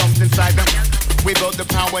never lost inside them. Without the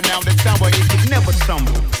power, now the tower, it could never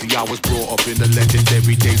tumble. See, I was brought up in the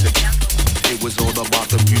legendary days of. It was all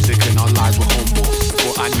about the music and our lives were humble.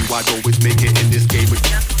 But I knew I'd always make it in this game with.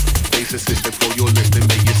 Base a system for your listening,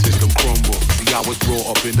 make your system crumble. See, I was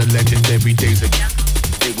brought up in the legendary days of.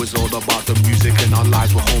 It was all about the music and our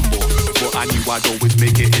lives were humble. But I knew I'd always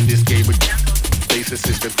make it in this game with. Base a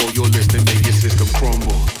system for your listening, make your system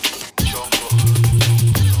crumble.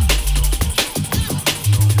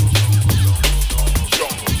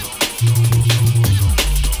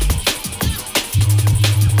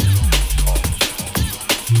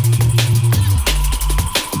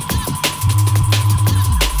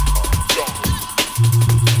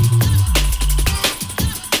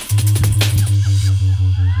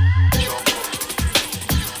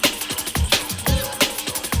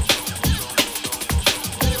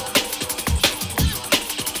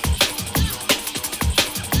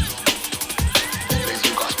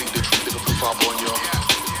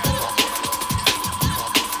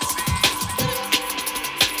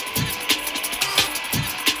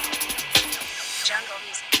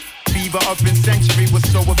 Up in Century was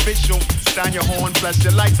so official. Stand your horn, flash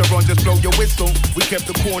your lights around, just blow your whistle. We kept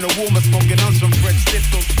the corner warmer, smoking on some French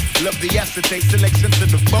thistles. Love the acetate selection to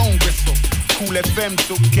the bone gristle. Cool FM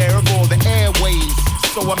took care of all the airways.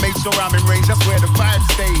 So I made sure I'm in range, that's where the vibe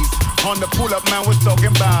stays. On the pull-up, man, we're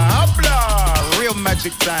talking about hopla. Real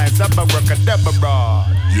magic times, abracadabra.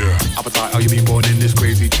 Yeah. Appetite, how you been born in this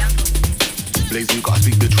crazy? Blaze, you gotta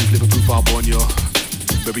speak the truth, live a proof I'll born you.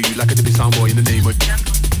 Baby, you like it to be sound boy in the name of.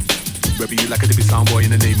 Baby, you like it to be sound boy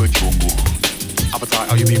in the name of jungle. Appetite,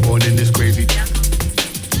 how you been born in this crazy?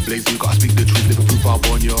 Blaze, you gotta speak the truth, live a proof I'll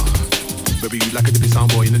born you. Baby, you like it to be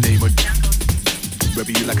sound boy in the name of.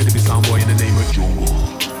 Baby, you like it to be sound boy in the name of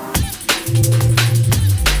jungle.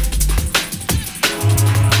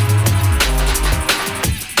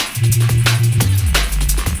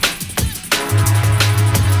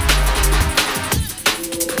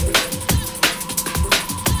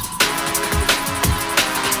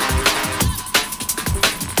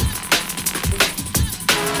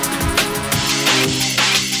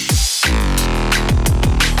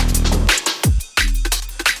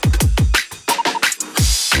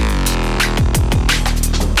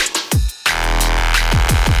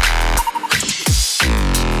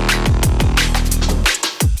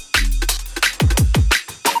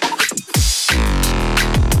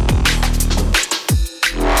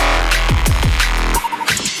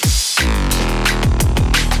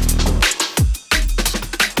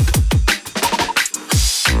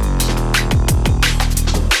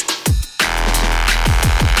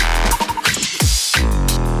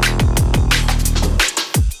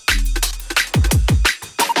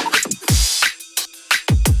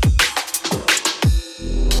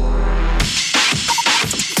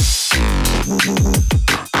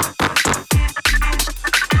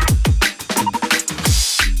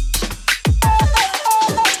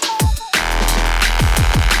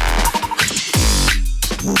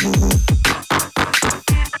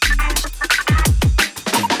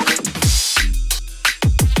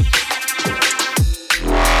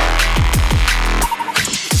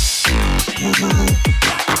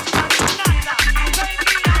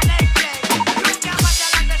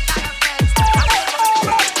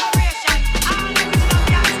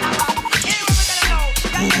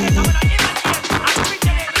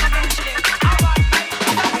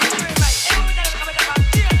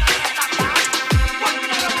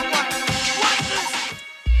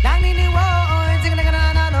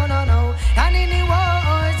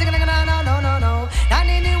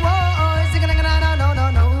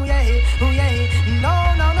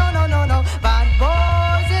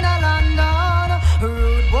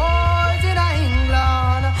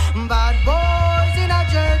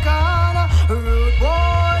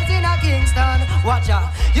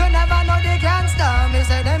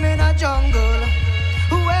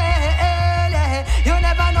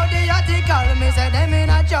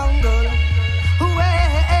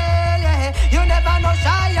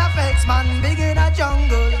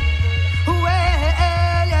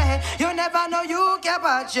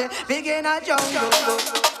 Big in a jungle.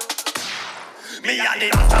 Me and the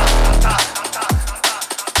master.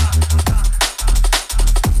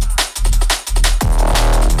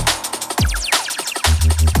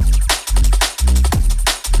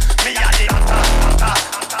 Me and the master.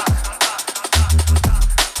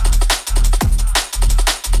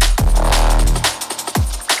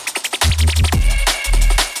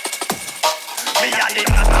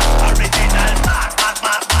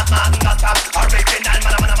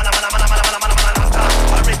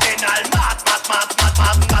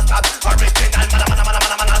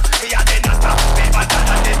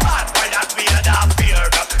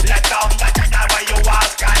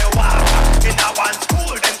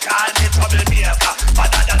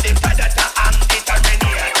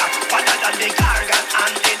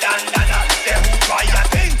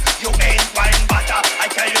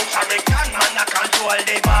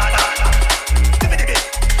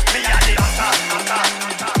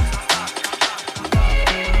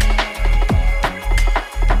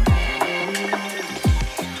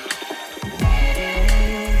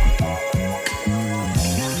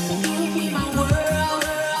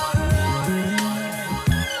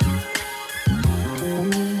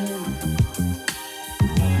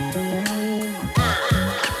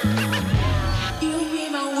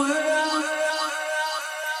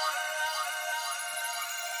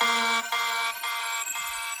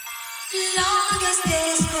 Long as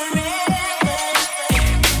this forever.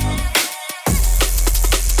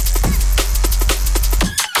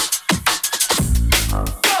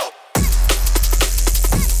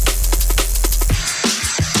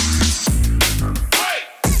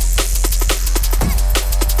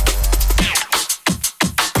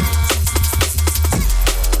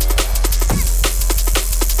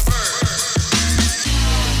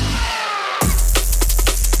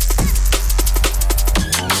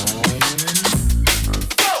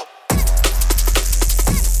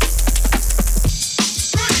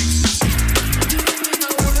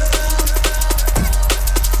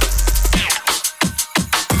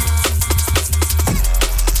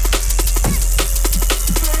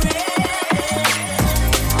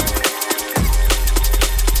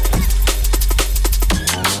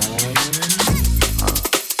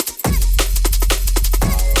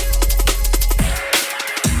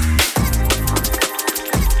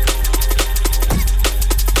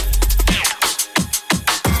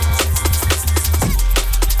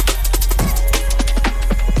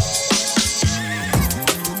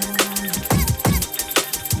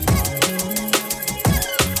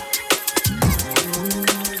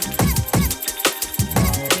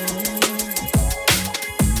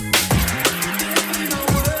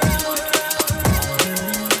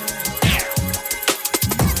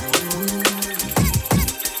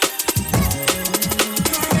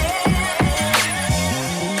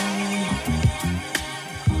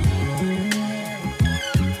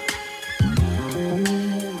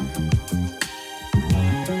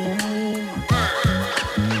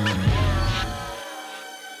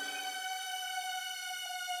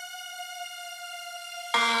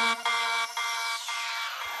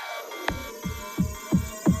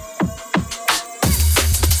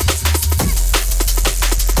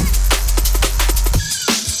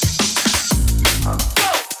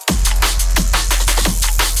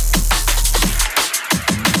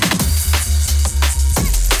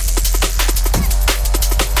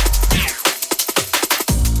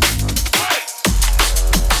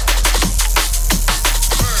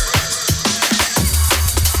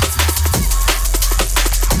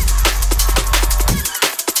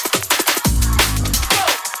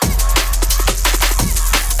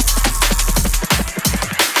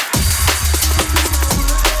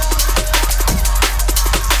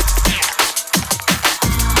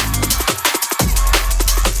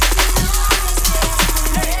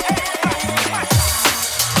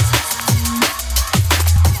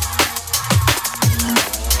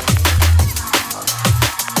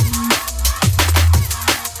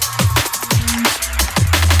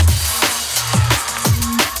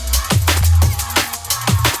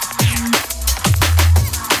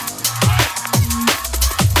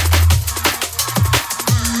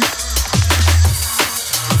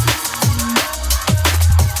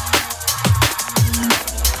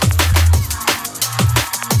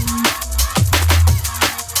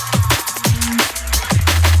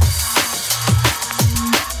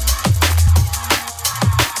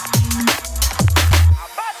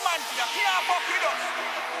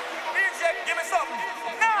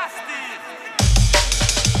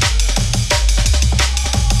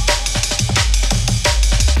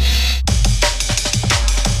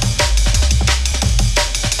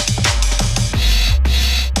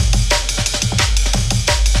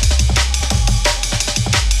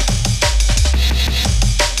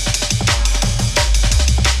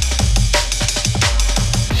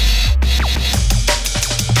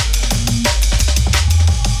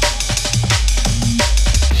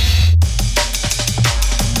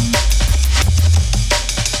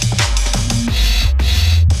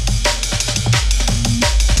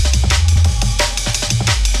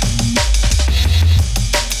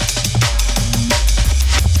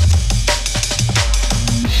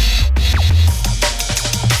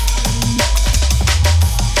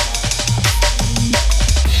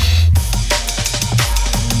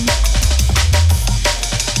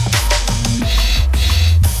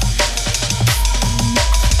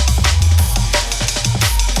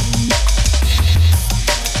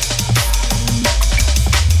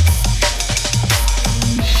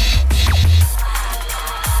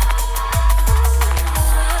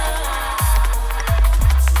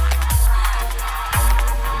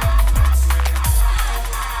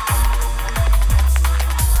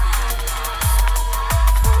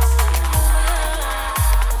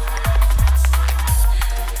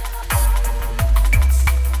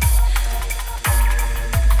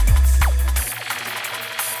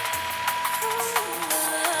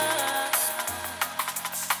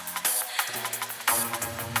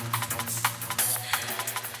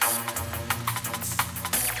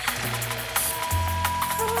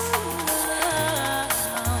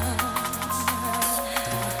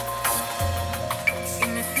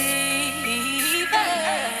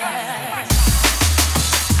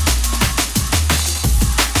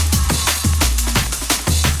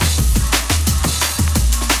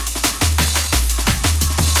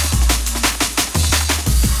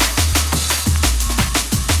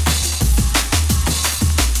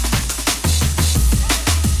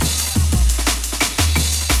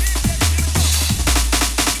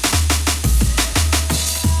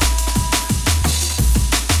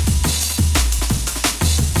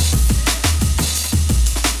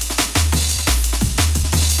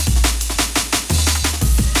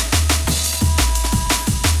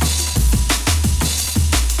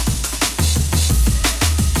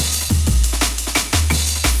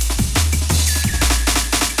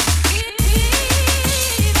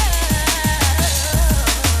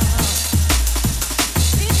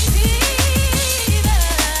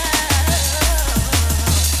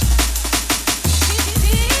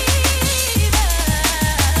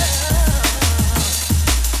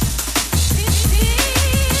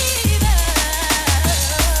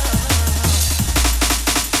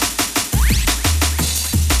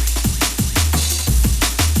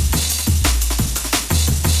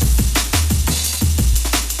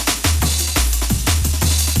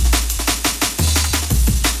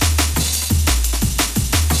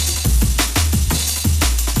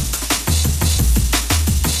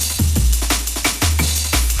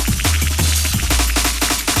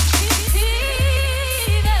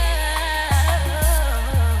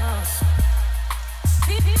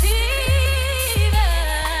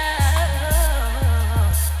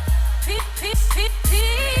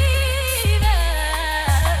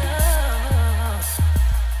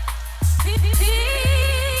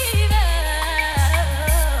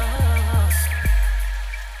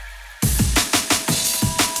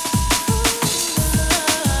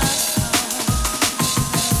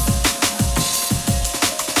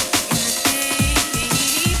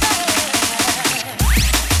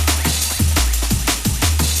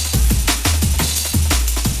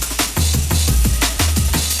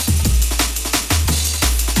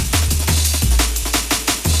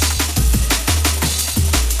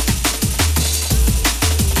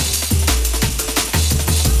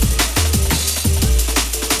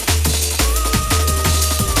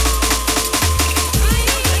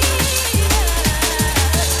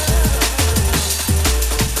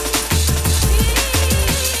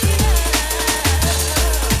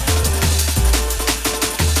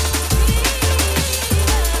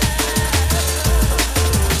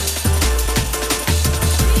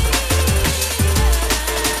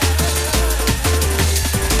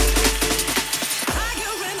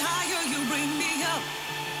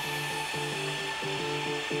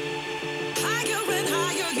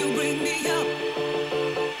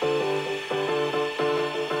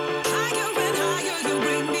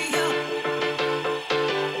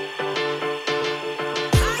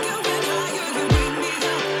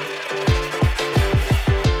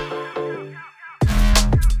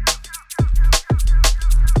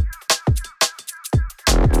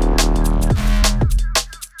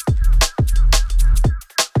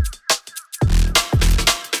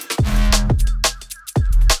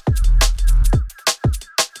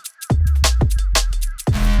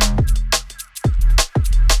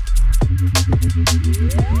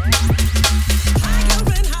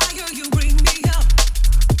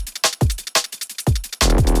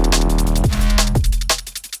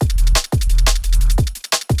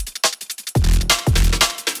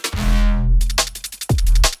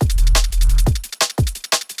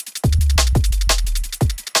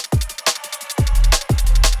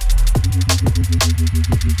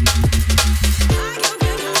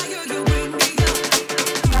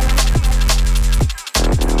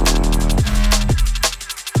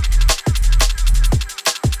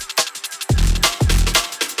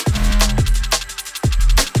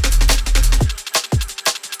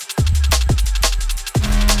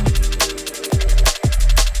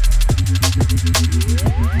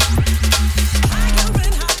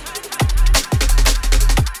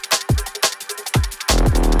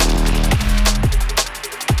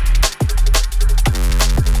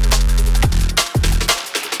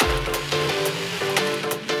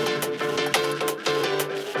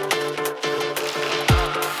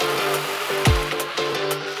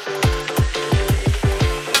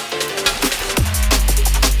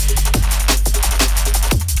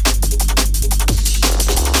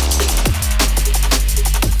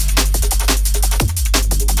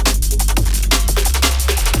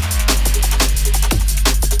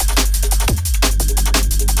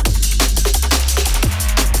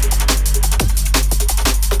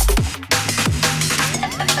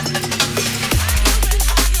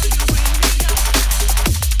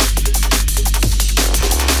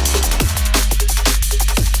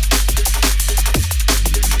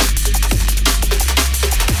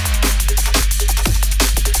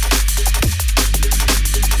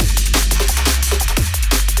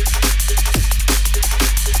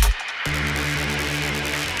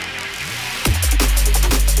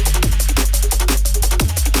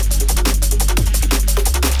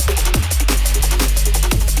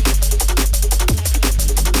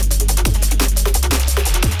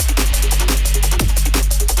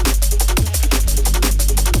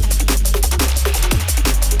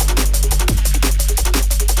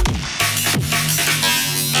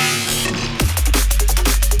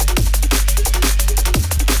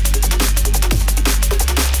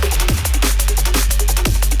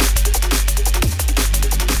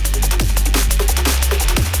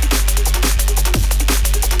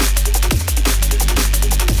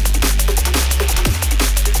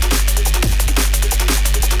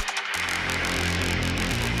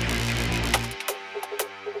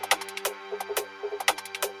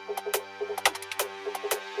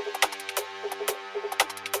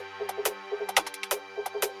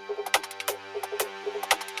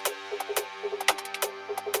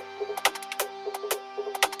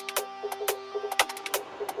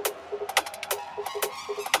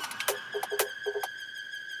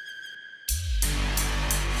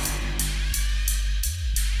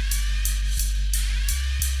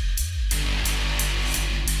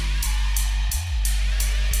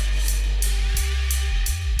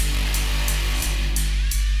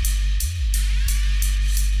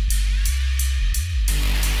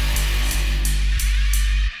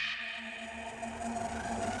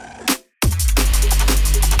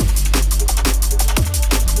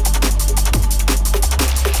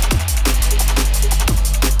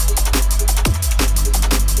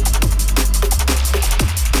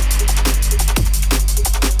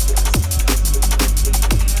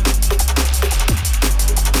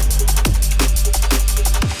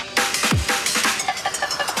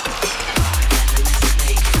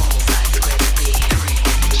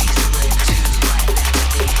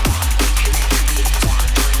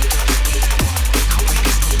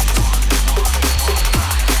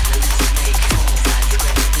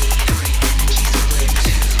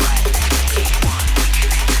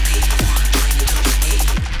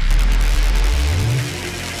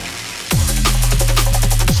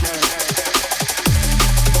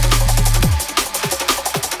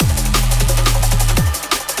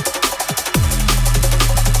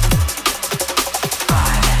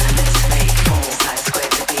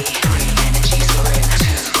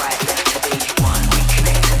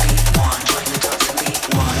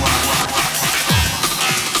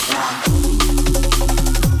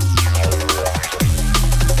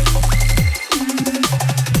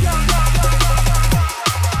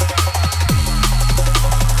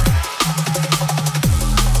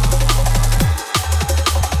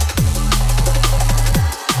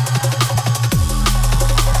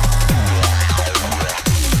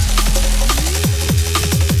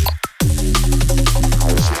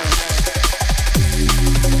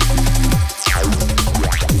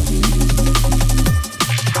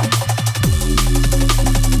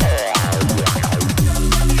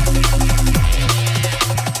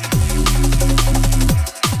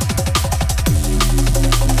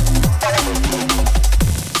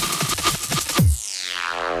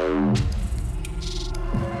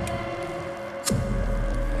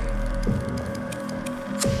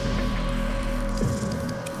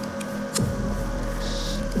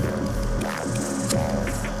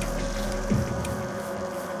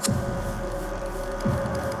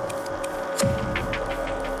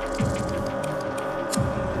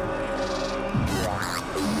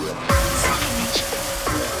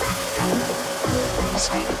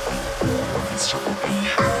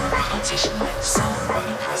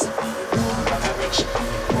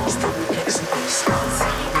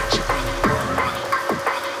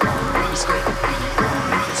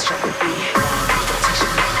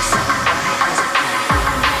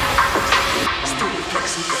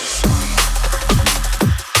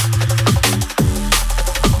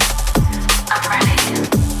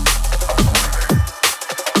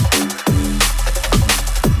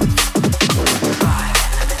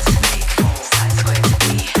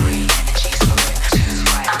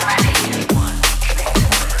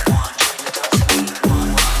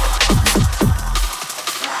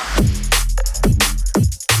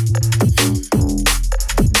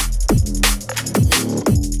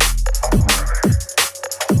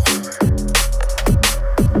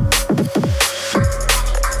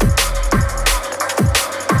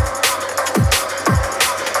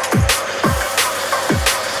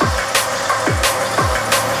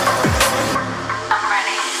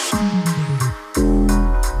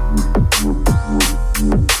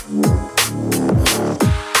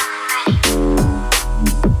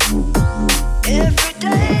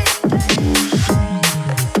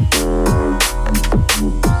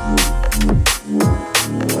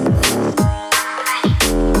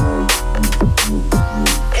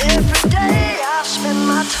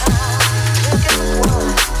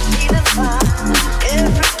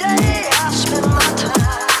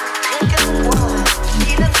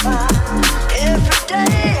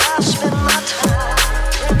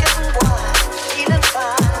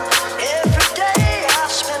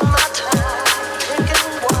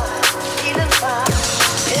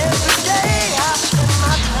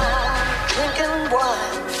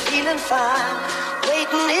 feeling fine,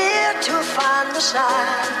 waiting here to find the sign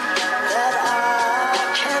that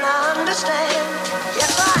I can understand.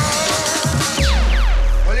 Yes, I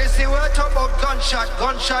am. Well, you see, we're talking about gunshot.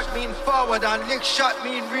 Gunshot mean forward and lick shot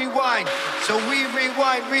mean rewind. So we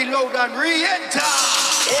rewind, reload and re-enter.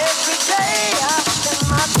 Every day I spend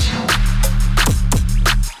my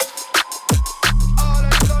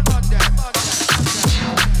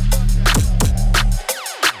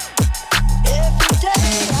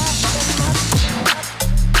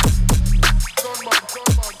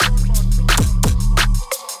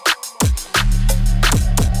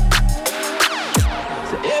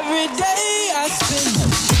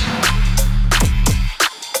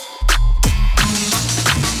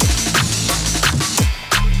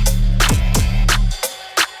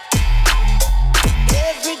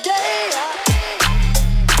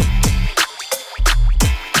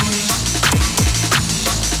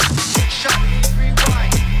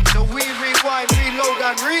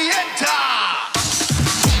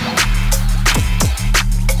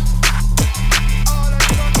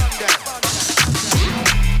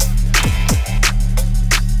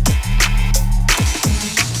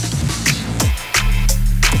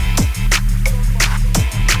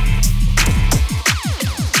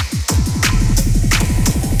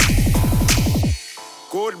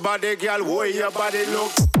body, girl, where your body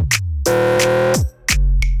look?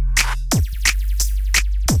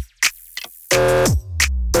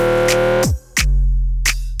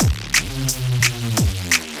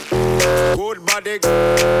 Good body.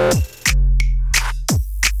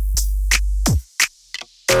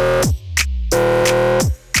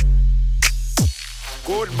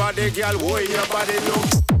 Good body, girl, where your body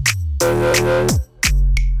look?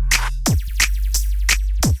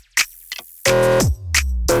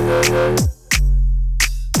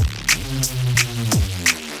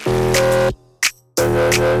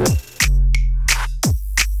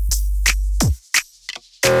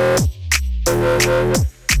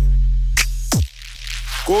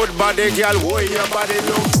 Good body, girl, where your body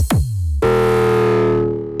look?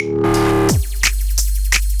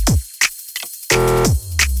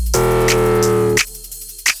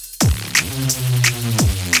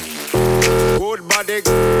 Good body.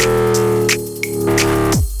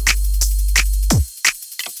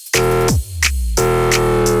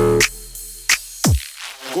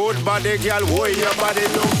 Good body, girl, where your body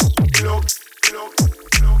look? Look.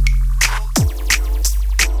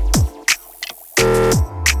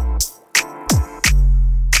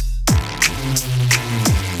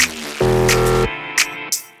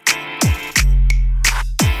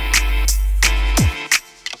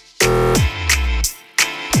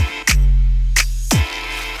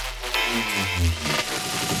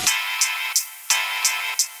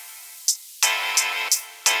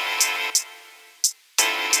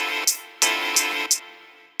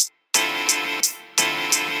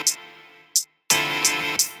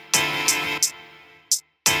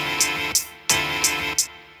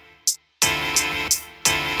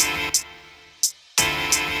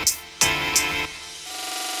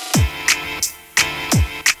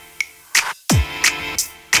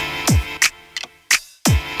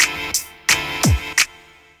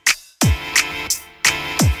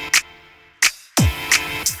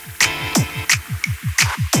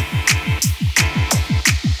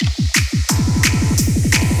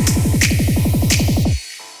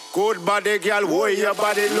 Good body, girl, where your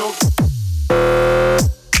body look?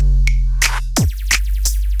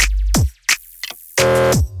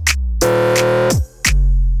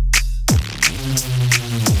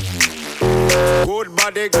 Good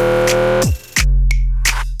body.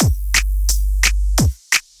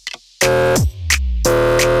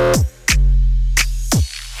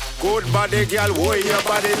 Good body, girl, where your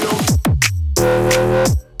body look?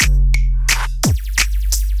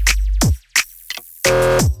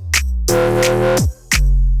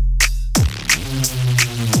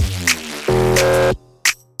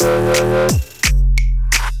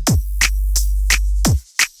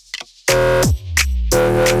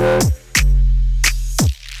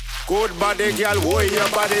 Good body, girl, where your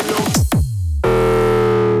body look?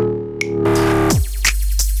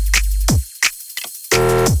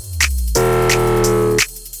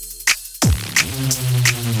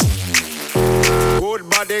 Good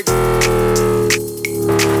body.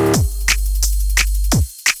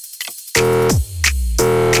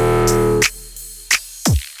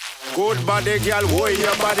 Good body, girl, where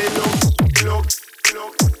your body look? Look.